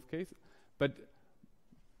in both cases, but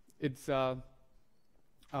it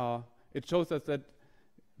shows us that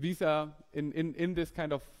these are in this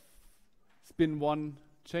kind of spin 1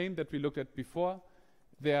 chain that we looked at before.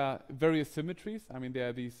 There are various symmetries. I mean, there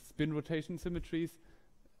are these spin rotation symmetries,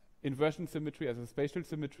 inversion symmetry as a spatial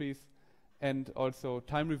symmetries, and also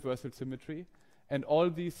time reversal symmetry. And all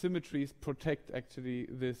these symmetries protect actually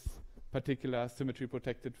this particular symmetry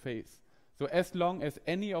protected phase. So as long as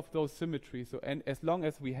any of those symmetries, as long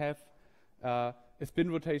as we have a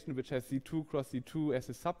spin rotation which has Z2 cross Z2 as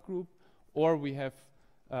a subgroup, or we have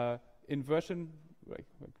inversion, like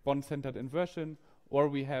bond-centered inversion, or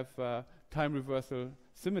we have time reversal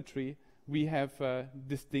symmetry, we have a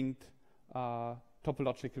distinct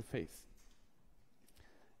topological phase.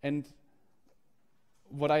 And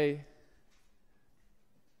what I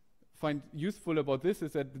find useful about this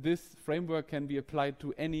is that this framework can be applied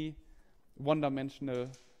to any one-dimensional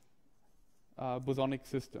bosonic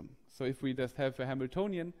system. So if we just have a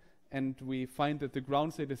Hamiltonian and we find that the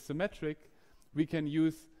ground state is symmetric, we can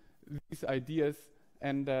use these ideas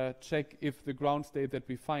and check if the ground state that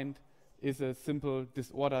we find is a simple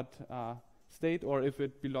disordered state or if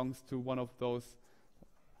it belongs to one of those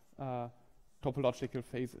topological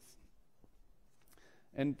phases.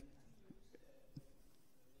 And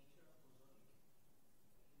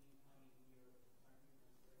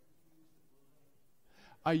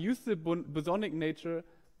I use the bosonic nature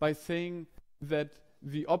by saying that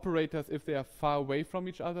the operators, if they are far away from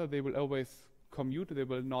each other, they will always commute, they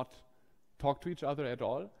will not talk to each other at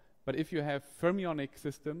all. But if you have fermionic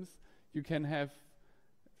systems, you can have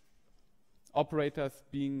operators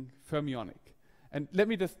being fermionic. And let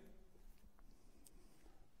me just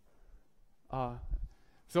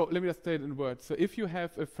say it in words. So if you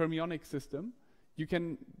have a fermionic system, you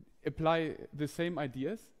can apply the same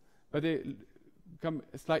ideas, but they become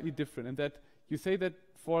slightly different in that you say that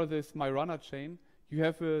for this Majorana chain, you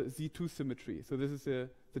have a Z2 symmetry. So this is the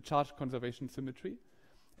charge conservation symmetry.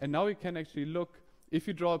 And now you can actually look, if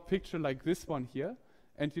you draw a picture like this one here,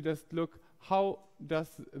 and you just look, how does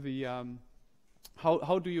the,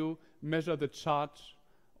 how do you measure the charge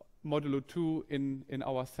modulo 2 in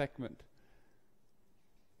our segment?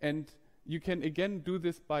 And you can again do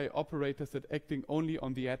this by operators that acting only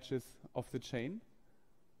on the edges of the chain.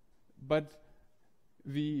 But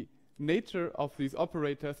the nature of these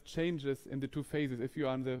operators changes in the two phases. If you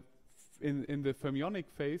are in the fermionic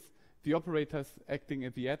phase, the operators acting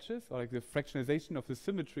at the edges, or like the fractionalization of the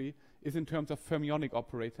symmetry, is in terms of fermionic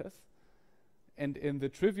operators. And in the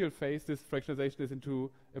trivial phase, this fractionalization is into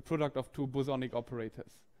a product of two bosonic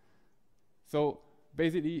operators. So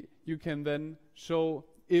basically, you can then show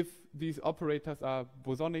if these operators are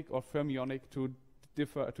bosonic or fermionic to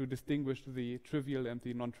distinguish the trivial and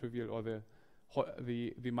the non-trivial, or the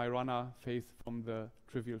Majorana phase from the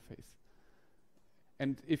trivial phase.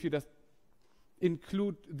 And if you just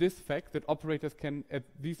include this fact that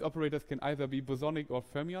these operators can either be bosonic or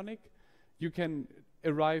fermionic, you can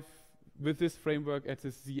arrive with this framework at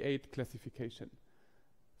this Z8 classification.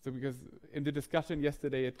 So because in the discussion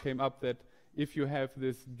yesterday it came up that if you have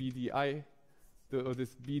this BDI, or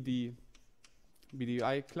this BDI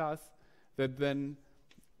class, that then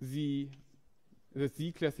the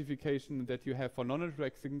Z classification that you have for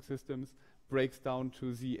non-interacting systems breaks down to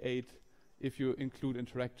Z8 if you include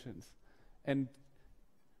interactions. And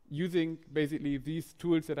using basically these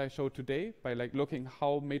tools that I showed today, by like looking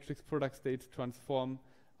how matrix product states transform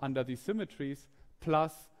under these symmetries,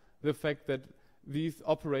 plus the fact that these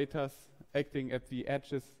operators acting at the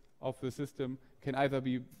edges of the system can either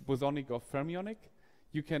be bosonic or fermionic,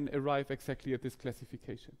 you can arrive exactly at this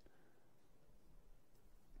classification.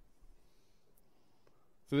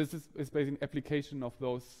 So this is basically an application of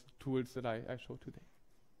those tools that I showed today.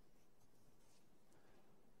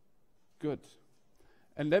 Good.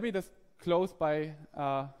 And let me just close by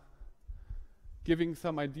giving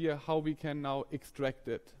some idea how we can now extract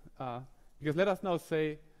it. Because let us now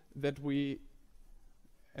say that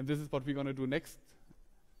and this is what we're going to do next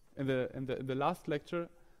in the last lecture,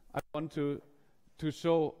 I want to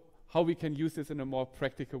show how we can use this in a more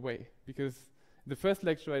practical way. Because the first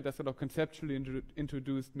lecture I just sort of conceptually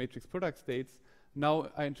introduced matrix product states. Now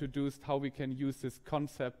I introduced how we can use this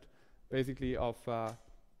concept basically of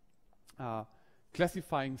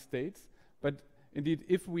classifying states. But indeed,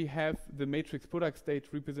 if we have the matrix product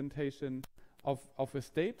state representation of a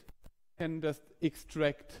state, we can just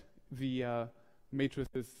extract the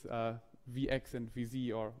matrices Vx and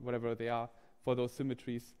Vz or whatever they are for those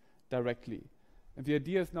symmetries directly. And the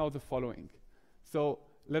idea is now the following. So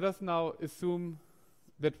let us now assume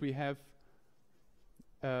that we have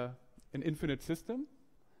an infinite system,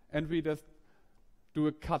 and we just do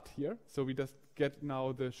a cut here. So we just get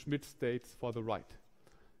now the Schmidt states for the right.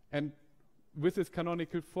 And with this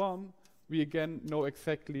canonical form, we again know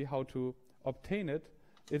exactly how to obtain it.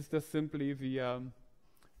 It's just simply the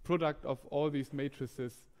product of all these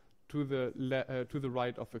matrices to the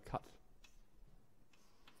right of the cut.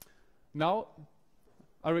 Now,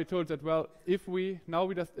 I already told that, well, if we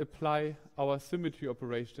just apply our symmetry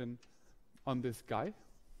operation on this guy,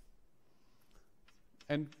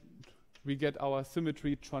 and we get our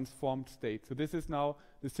symmetry transformed state. So this is now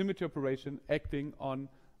the symmetry operation acting on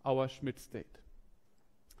our Schmidt state,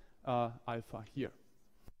 alpha here.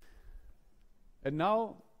 And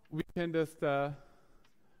now we can just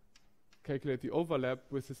calculate the overlap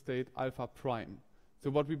with the state alpha prime. So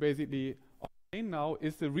what we basically obtain now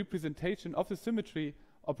is the representation of the symmetry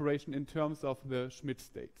operation in terms of the Schmidt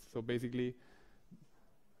states. So basically,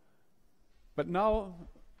 but now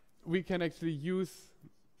we can actually use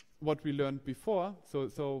what we learned before.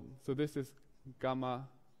 So this is gamma.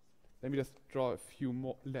 Let me just draw a few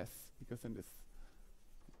more less, because then this.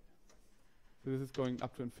 So this is going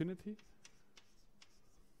up to infinity.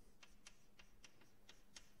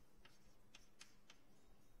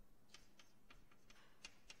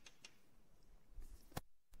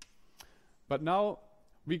 But now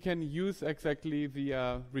we can use exactly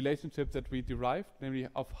the relationship that we derived, namely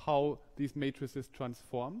of how these matrices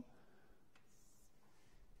transform.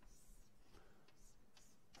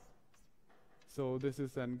 So this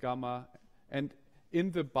is then gamma, and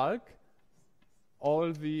in the bulk,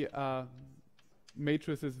 all the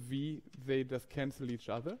matrices V, they just cancel each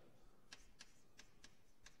other.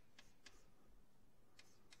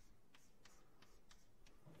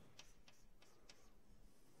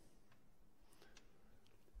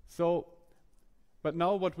 So, but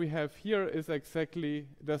now what we have here is exactly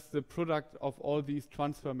just the product of all these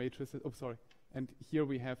transfer matrices. Oh, sorry. And here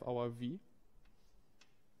we have our V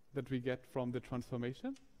that we get from the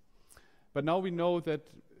transformation. But now we know that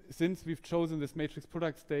since we've chosen this matrix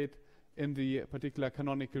product state in the particular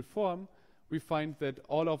canonical form, we find that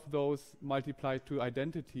all of those multiply to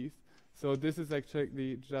identities. So this is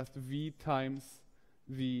actually just V times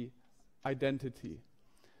the identity.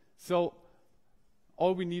 So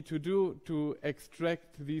all we need to do to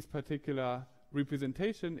extract these particular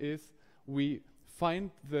representation is we find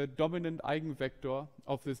the dominant eigenvector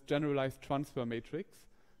of this generalized transfer matrix.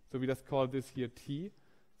 So we just call this here T.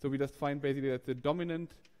 So we just find basically that the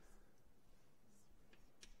dominant,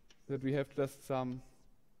 that we have just some,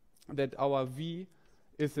 that our V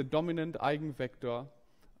is the dominant eigenvector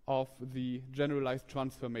of the generalized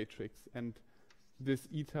transfer matrix. And this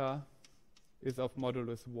eta is of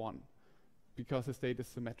modulus 1. Because the state is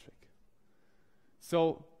symmetric.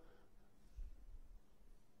 So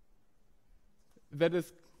that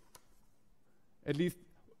is, at least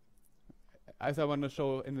as I want to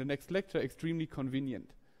show in the next lecture, extremely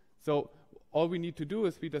convenient. So all we need to do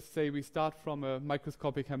is we just say we start from a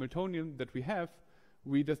microscopic Hamiltonian that we have,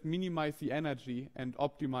 we just minimize the energy and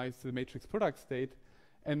optimize the matrix product state,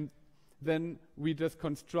 and then we just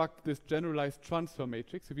construct this generalized transfer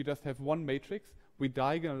matrix. If we just have one matrix, we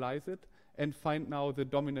diagonalize it, and find now the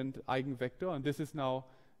dominant eigenvector, and this is now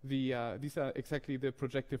the these are exactly the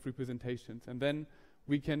projective representations. And then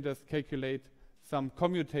we can just calculate some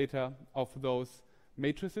commutator of those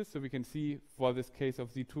matrices, so we can see for this case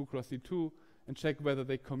of Z2 cross Z2 and check whether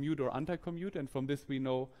they commute or anti-commute, and from this we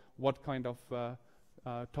know what kind of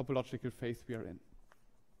topological phase we are in.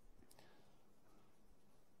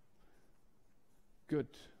 Good.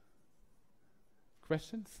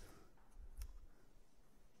 Questions?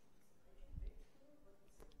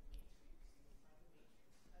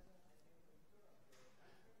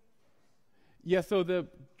 Yeah, so the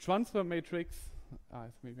transfer matrix,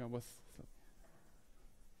 maybe I was,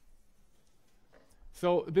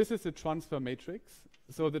 so this is the transfer matrix.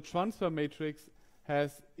 So the transfer matrix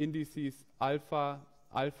has indices alpha,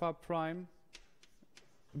 alpha prime,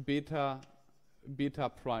 beta, beta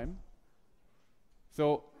prime.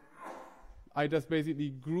 So I just basically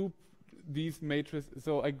group these matrices,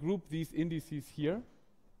 so I group these indices here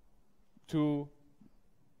to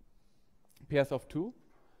pairs of 2.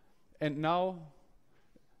 And now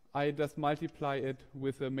I just multiply it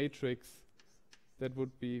with a matrix that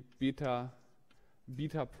would be beta,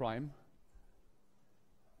 beta prime.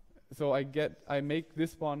 So I make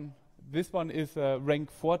this one is a rank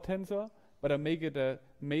 4 tensor, but I make it a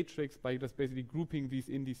matrix by just basically grouping these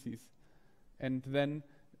indices. And then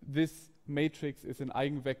this matrix is an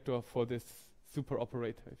eigenvector for this super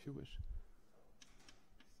operator, if you wish.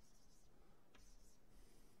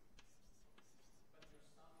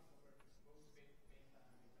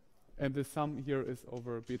 And the sum here is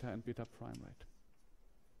over beta and beta prime, right?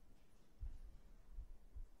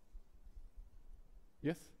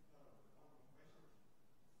 Yes?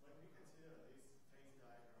 When we consider this phase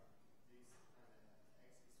diagram, this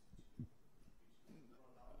axis which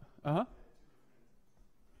brought out Uh-huh. two different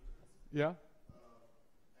features, Yeah.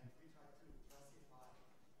 and we try to classify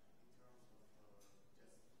in terms of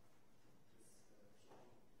just showing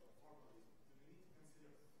formalism. Do we need to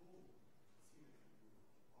consider full symmetry group,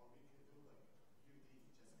 or we can do like you did,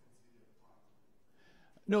 just consider part?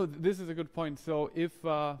 No, this is a good point. So if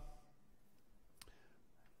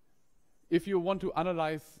you want to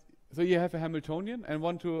analyze, so you have a Hamiltonian and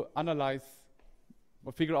want to analyze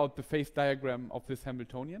or figure out the phase diagram of this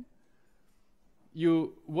Hamiltonian,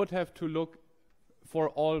 you would have to look for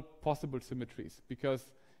all possible symmetries,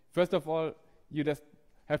 because first of all, you just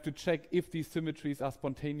have to check if these symmetries are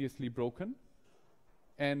spontaneously broken,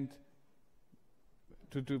 and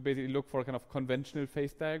to basically look for a kind of conventional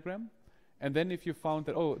phase diagram. And then if you found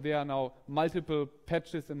that, oh, there are now multiple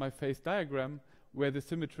patches in my phase diagram where the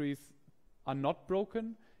symmetries are not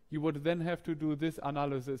broken, you would then have to do this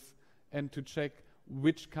analysis and to check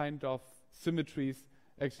which kind of symmetries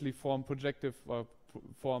actually form projective or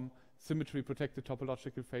form symmetry protected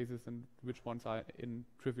topological phases and which ones are in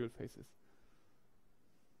trivial phases.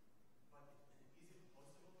 But is it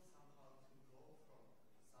possible somehow to go from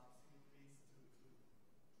some symmetries to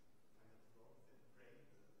kind of go and break,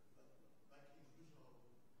 like in usual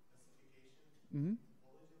classification? Mm-hmm.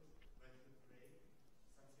 Topology, when you break some symmetries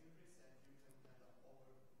and you can kind of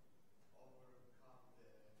overcome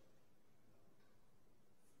the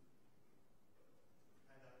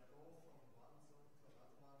kind of go from one zone to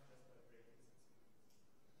another one just by breaking some symmetries.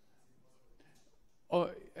 Is it possible? Oh,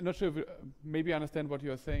 I'm not sure if maybe I understand what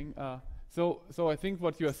you are saying. So I think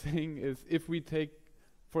what you are saying is if we take,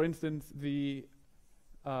 for instance, the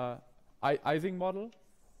Ising model.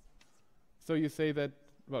 So you say that,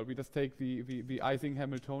 well, we just take the Ising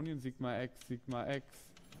Hamiltonian, sigma x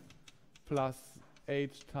plus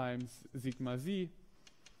h times sigma z.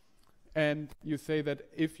 And you say that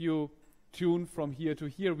if you tune from here to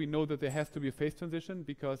here, we know that there has to be a phase transition,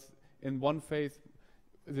 because in one phase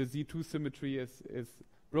the Z2 symmetry is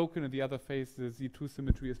broken, in the other phase the Z2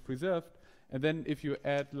 symmetry is preserved. And then if you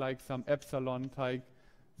add like some epsilon type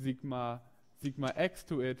sigma x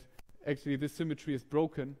to it, actually this symmetry is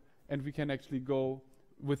broken, and we can actually go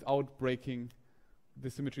without breaking the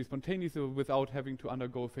symmetry spontaneously, without having to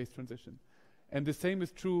undergo a phase transition. And the same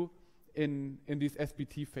is true in these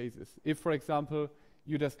SBT phases. If, for example,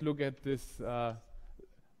 you just look at this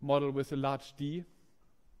model with a large D,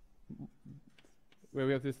 where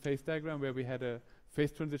we have this phase diagram where we had a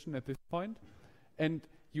phase transition at this point, and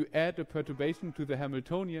you add a perturbation to the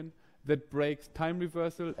Hamiltonian that breaks time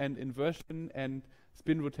reversal and inversion and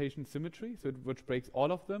spin rotation symmetry, so which breaks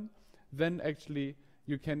all of them, then actually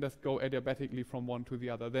you can just go adiabatically from one to the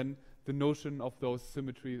other. Then the notion of those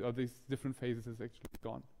symmetries or these different phases is actually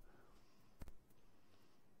gone.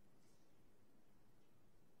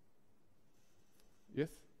 Yes?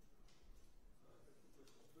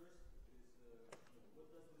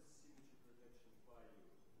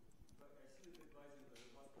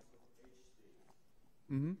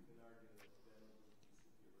 Mm-hmm.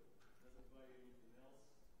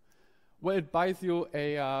 Well, it buys you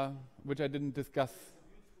a, which I didn't discuss.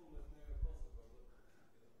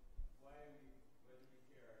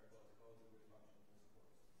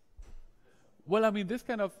 Well, I mean, this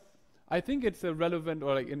kind of, I think it's a relevant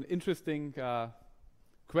or like an interesting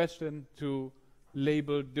question to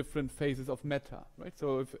label different phases of matter, right?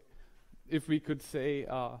 So if we could say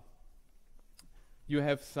you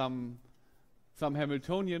have some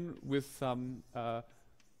Hamiltonian with some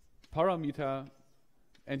parameter,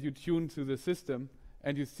 and you tune to the system,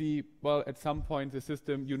 and you see, well, at some point the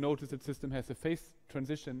system, you notice that system has a phase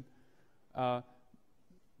transition,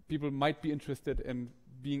 people might be interested in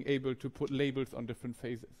being able to put labels on different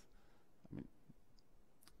phases. I mean,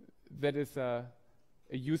 that is a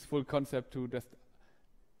useful concept to just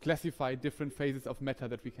classify different phases of matter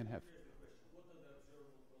that we can have.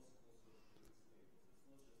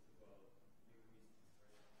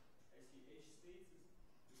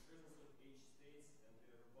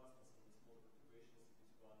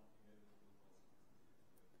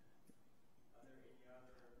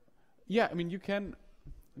 Yeah, I mean, you can,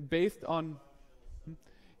 based on,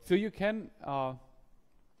 so you can,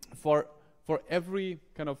 for every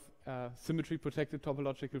kind of symmetry protected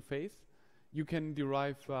topological phase, you can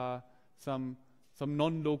derive some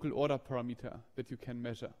non-local order parameter that you can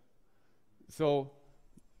measure. So,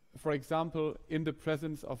 for example, in the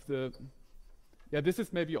presence of the, this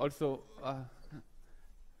is maybe also,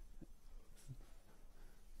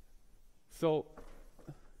 So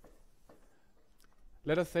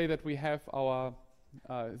let us say that we have our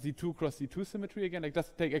Z2 cross Z2 symmetry again. Like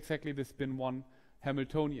just take exactly the spin 1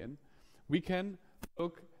 Hamiltonian. We can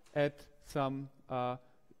look at some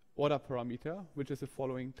order parameter, which is the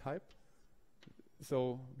following type.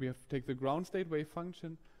 So we have to take the ground state wave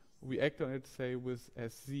function, we act on it, say, with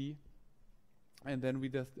SZ, and then we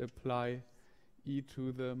just apply e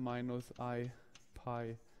to the minus I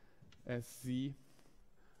pi SZ.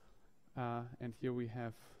 And here we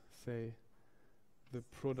have, say, the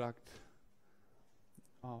product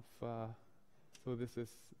of, so this is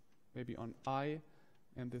maybe on I,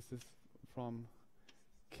 and this is from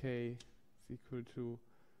k is equal to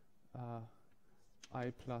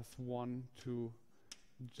I plus 1 to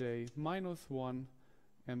j minus 1,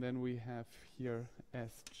 and then we have here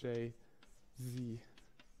sjz.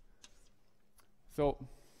 So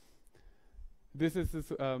this is this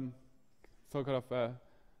sort of a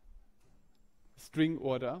string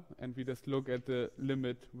order, and we just look at the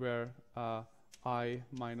limit where I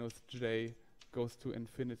minus j goes to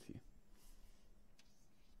infinity.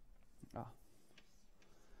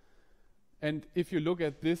 And if you look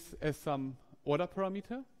at this as some order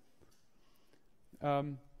parameter,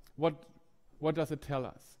 what does it tell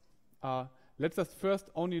us? Let's just first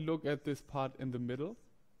only look at this part in the middle.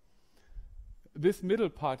 This middle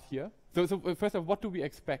part here. So first of all, what do we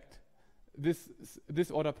expect this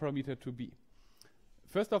order parameter to be?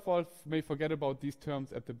 First of all, may forget about these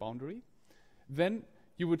terms at the boundary. Then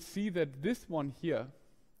you would see that this one here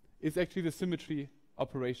is actually the symmetry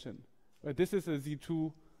operation. Right? This is a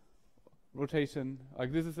Z2 rotation,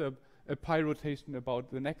 like this is a pi rotation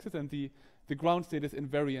about the nexus, and the ground state is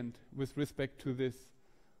invariant with respect to this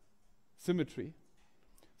symmetry.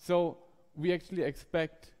 So we actually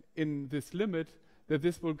expect in this limit that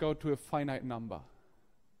this will go to a finite number.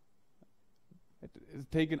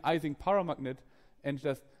 Take an Ising paramagnet and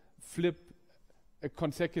just flip a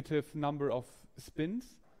consecutive number of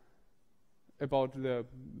spins about the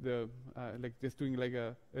like just doing like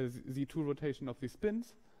a Z2 rotation of these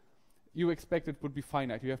spins. You expect it would be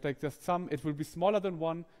finite. You have like just some, it will be smaller than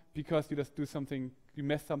 1 because you just do something, you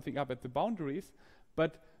mess something up at the boundaries,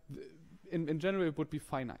 but in general it would be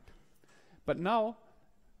finite. But now,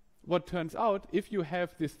 what turns out, if you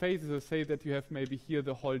have these phases, so say that you have maybe here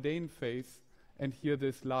the Haldane phase and here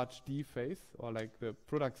this large D phase, or like the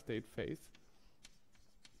product state phase,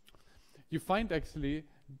 you find actually,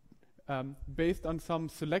 based on some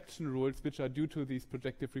selection rules which are due to these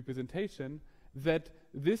projective representation, that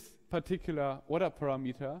this particular order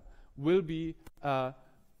parameter will be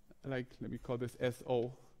like, let me call this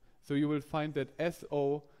SO. So you will find that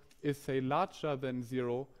SO is, say, larger than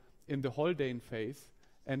 0 in the Haldane phase,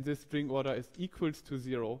 and this string order is equals to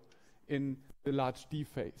 0 in the large D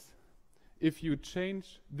phase. If you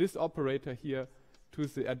change this operator here to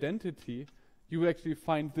the identity, you will actually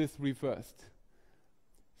find this reversed.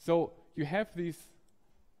 So you have these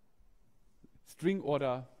string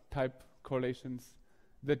order type correlations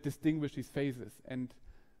that distinguish these phases, and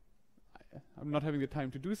I'm not having the time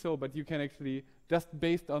to do so, but you can actually, just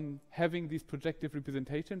based on having these projective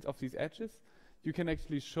representations of these edges, you can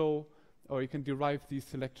actually show, or you can derive these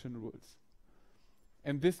selection rules.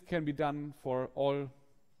 And this can be done for all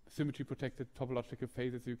symmetry protected topological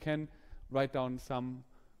phases. You can write down some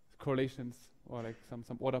correlations or like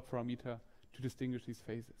some order parameter to distinguish these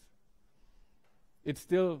phases. It's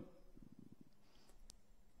still,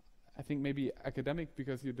 I think, maybe academic,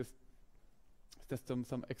 because you just there's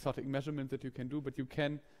some exotic measurements that you can do, but you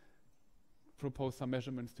can propose some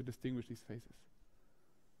measurements to distinguish these phases.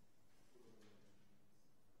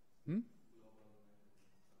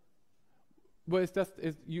 Well,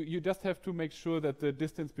 you just have to make sure that the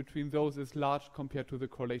distance between those is large compared to the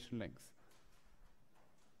correlation length.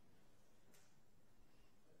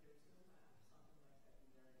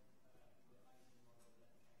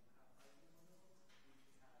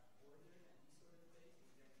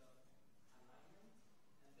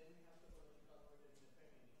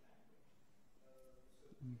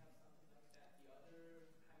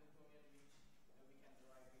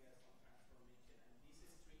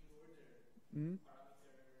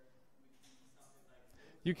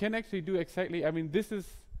 You can actually do exactly, I mean, this is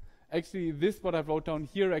actually, what I wrote down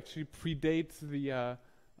here actually predates the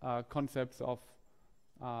concepts of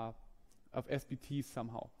SBTs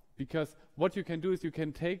somehow. Because what you can do is you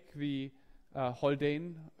can take the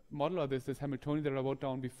Haldane model, or this Hamiltonian that I wrote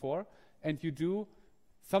down before, and you do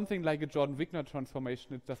something like a Jordan-Wigner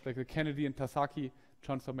transformation. It's just like the Kennedy and Tasaki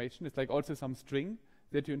transformation. It's like also some string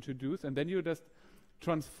that you introduce, and then you just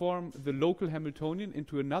transform the local Hamiltonian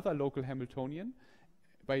into another local Hamiltonian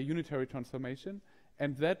by a unitary transformation,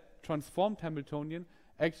 And that transformed Hamiltonian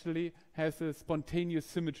actually has a spontaneous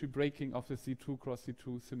symmetry breaking of the C2 cross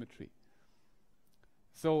C2 symmetry.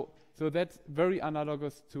 So that's very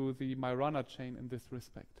analogous to the Majorana chain in this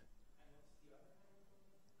respect.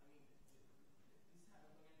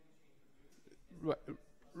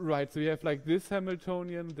 Right, so you have like this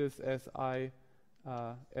Hamiltonian, this SI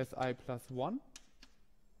plus 1.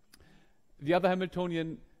 The other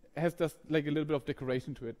Hamiltonian has just like a little bit of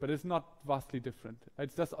decoration to it, but it's not vastly different.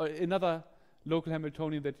 It's just another local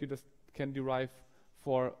Hamiltonian that you just can derive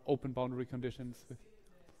for open boundary conditions.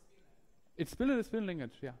 It's still a spin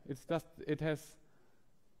linkage, yeah. It's just, it's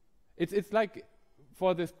like,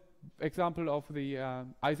 for this example of the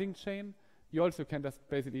Ising chain, you also can just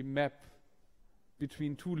basically map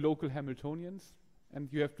between two local Hamiltonians, and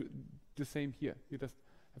you have the same here. You just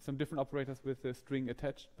have some different operators with the string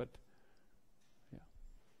attached, but yeah.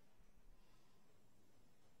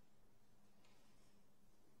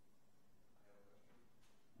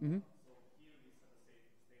 Mm-hmm. So here we have a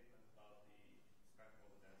statement about the spectrum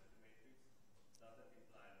of the density matrix. Does that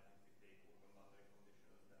imply that if we take open boundary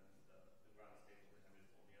conditions, then the ground state of the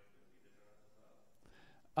Hamiltonian will be degenerate as well?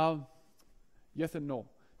 Yes and no.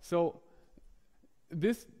 So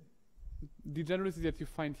this degeneracy that you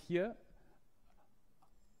find here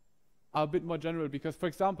are a bit more general, because, for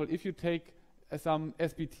example, if you take some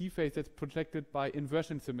SBT phase that's projected by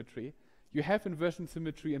inversion symmetry, you have inversion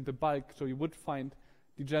symmetry in the bulk, so you would find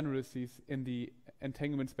degeneracies in the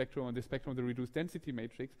entanglement spectrum or the spectrum of the reduced density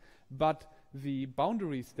matrix. But the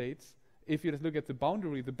boundary states, if you just look at the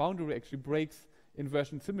boundary actually breaks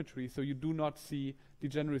inversion symmetry, so you do not see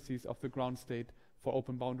degeneracies of the ground state for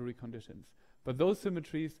open boundary conditions. But those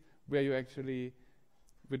symmetries where you actually,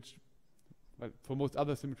 which, well, for most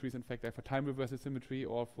other symmetries, in fact, for time reversal symmetry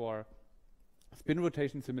or for spin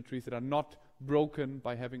rotation symmetries that are not broken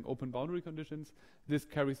by having open boundary conditions, this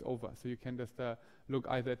carries over. So you can just look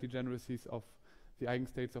either at degeneracies of the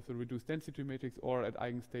eigenstates of the reduced density matrix or at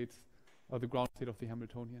eigenstates or the ground state of the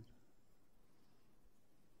Hamiltonian.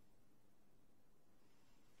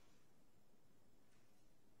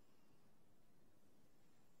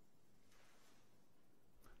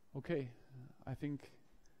 Okay, I think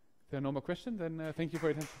there are no more questions, and thank you for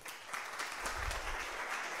your attention.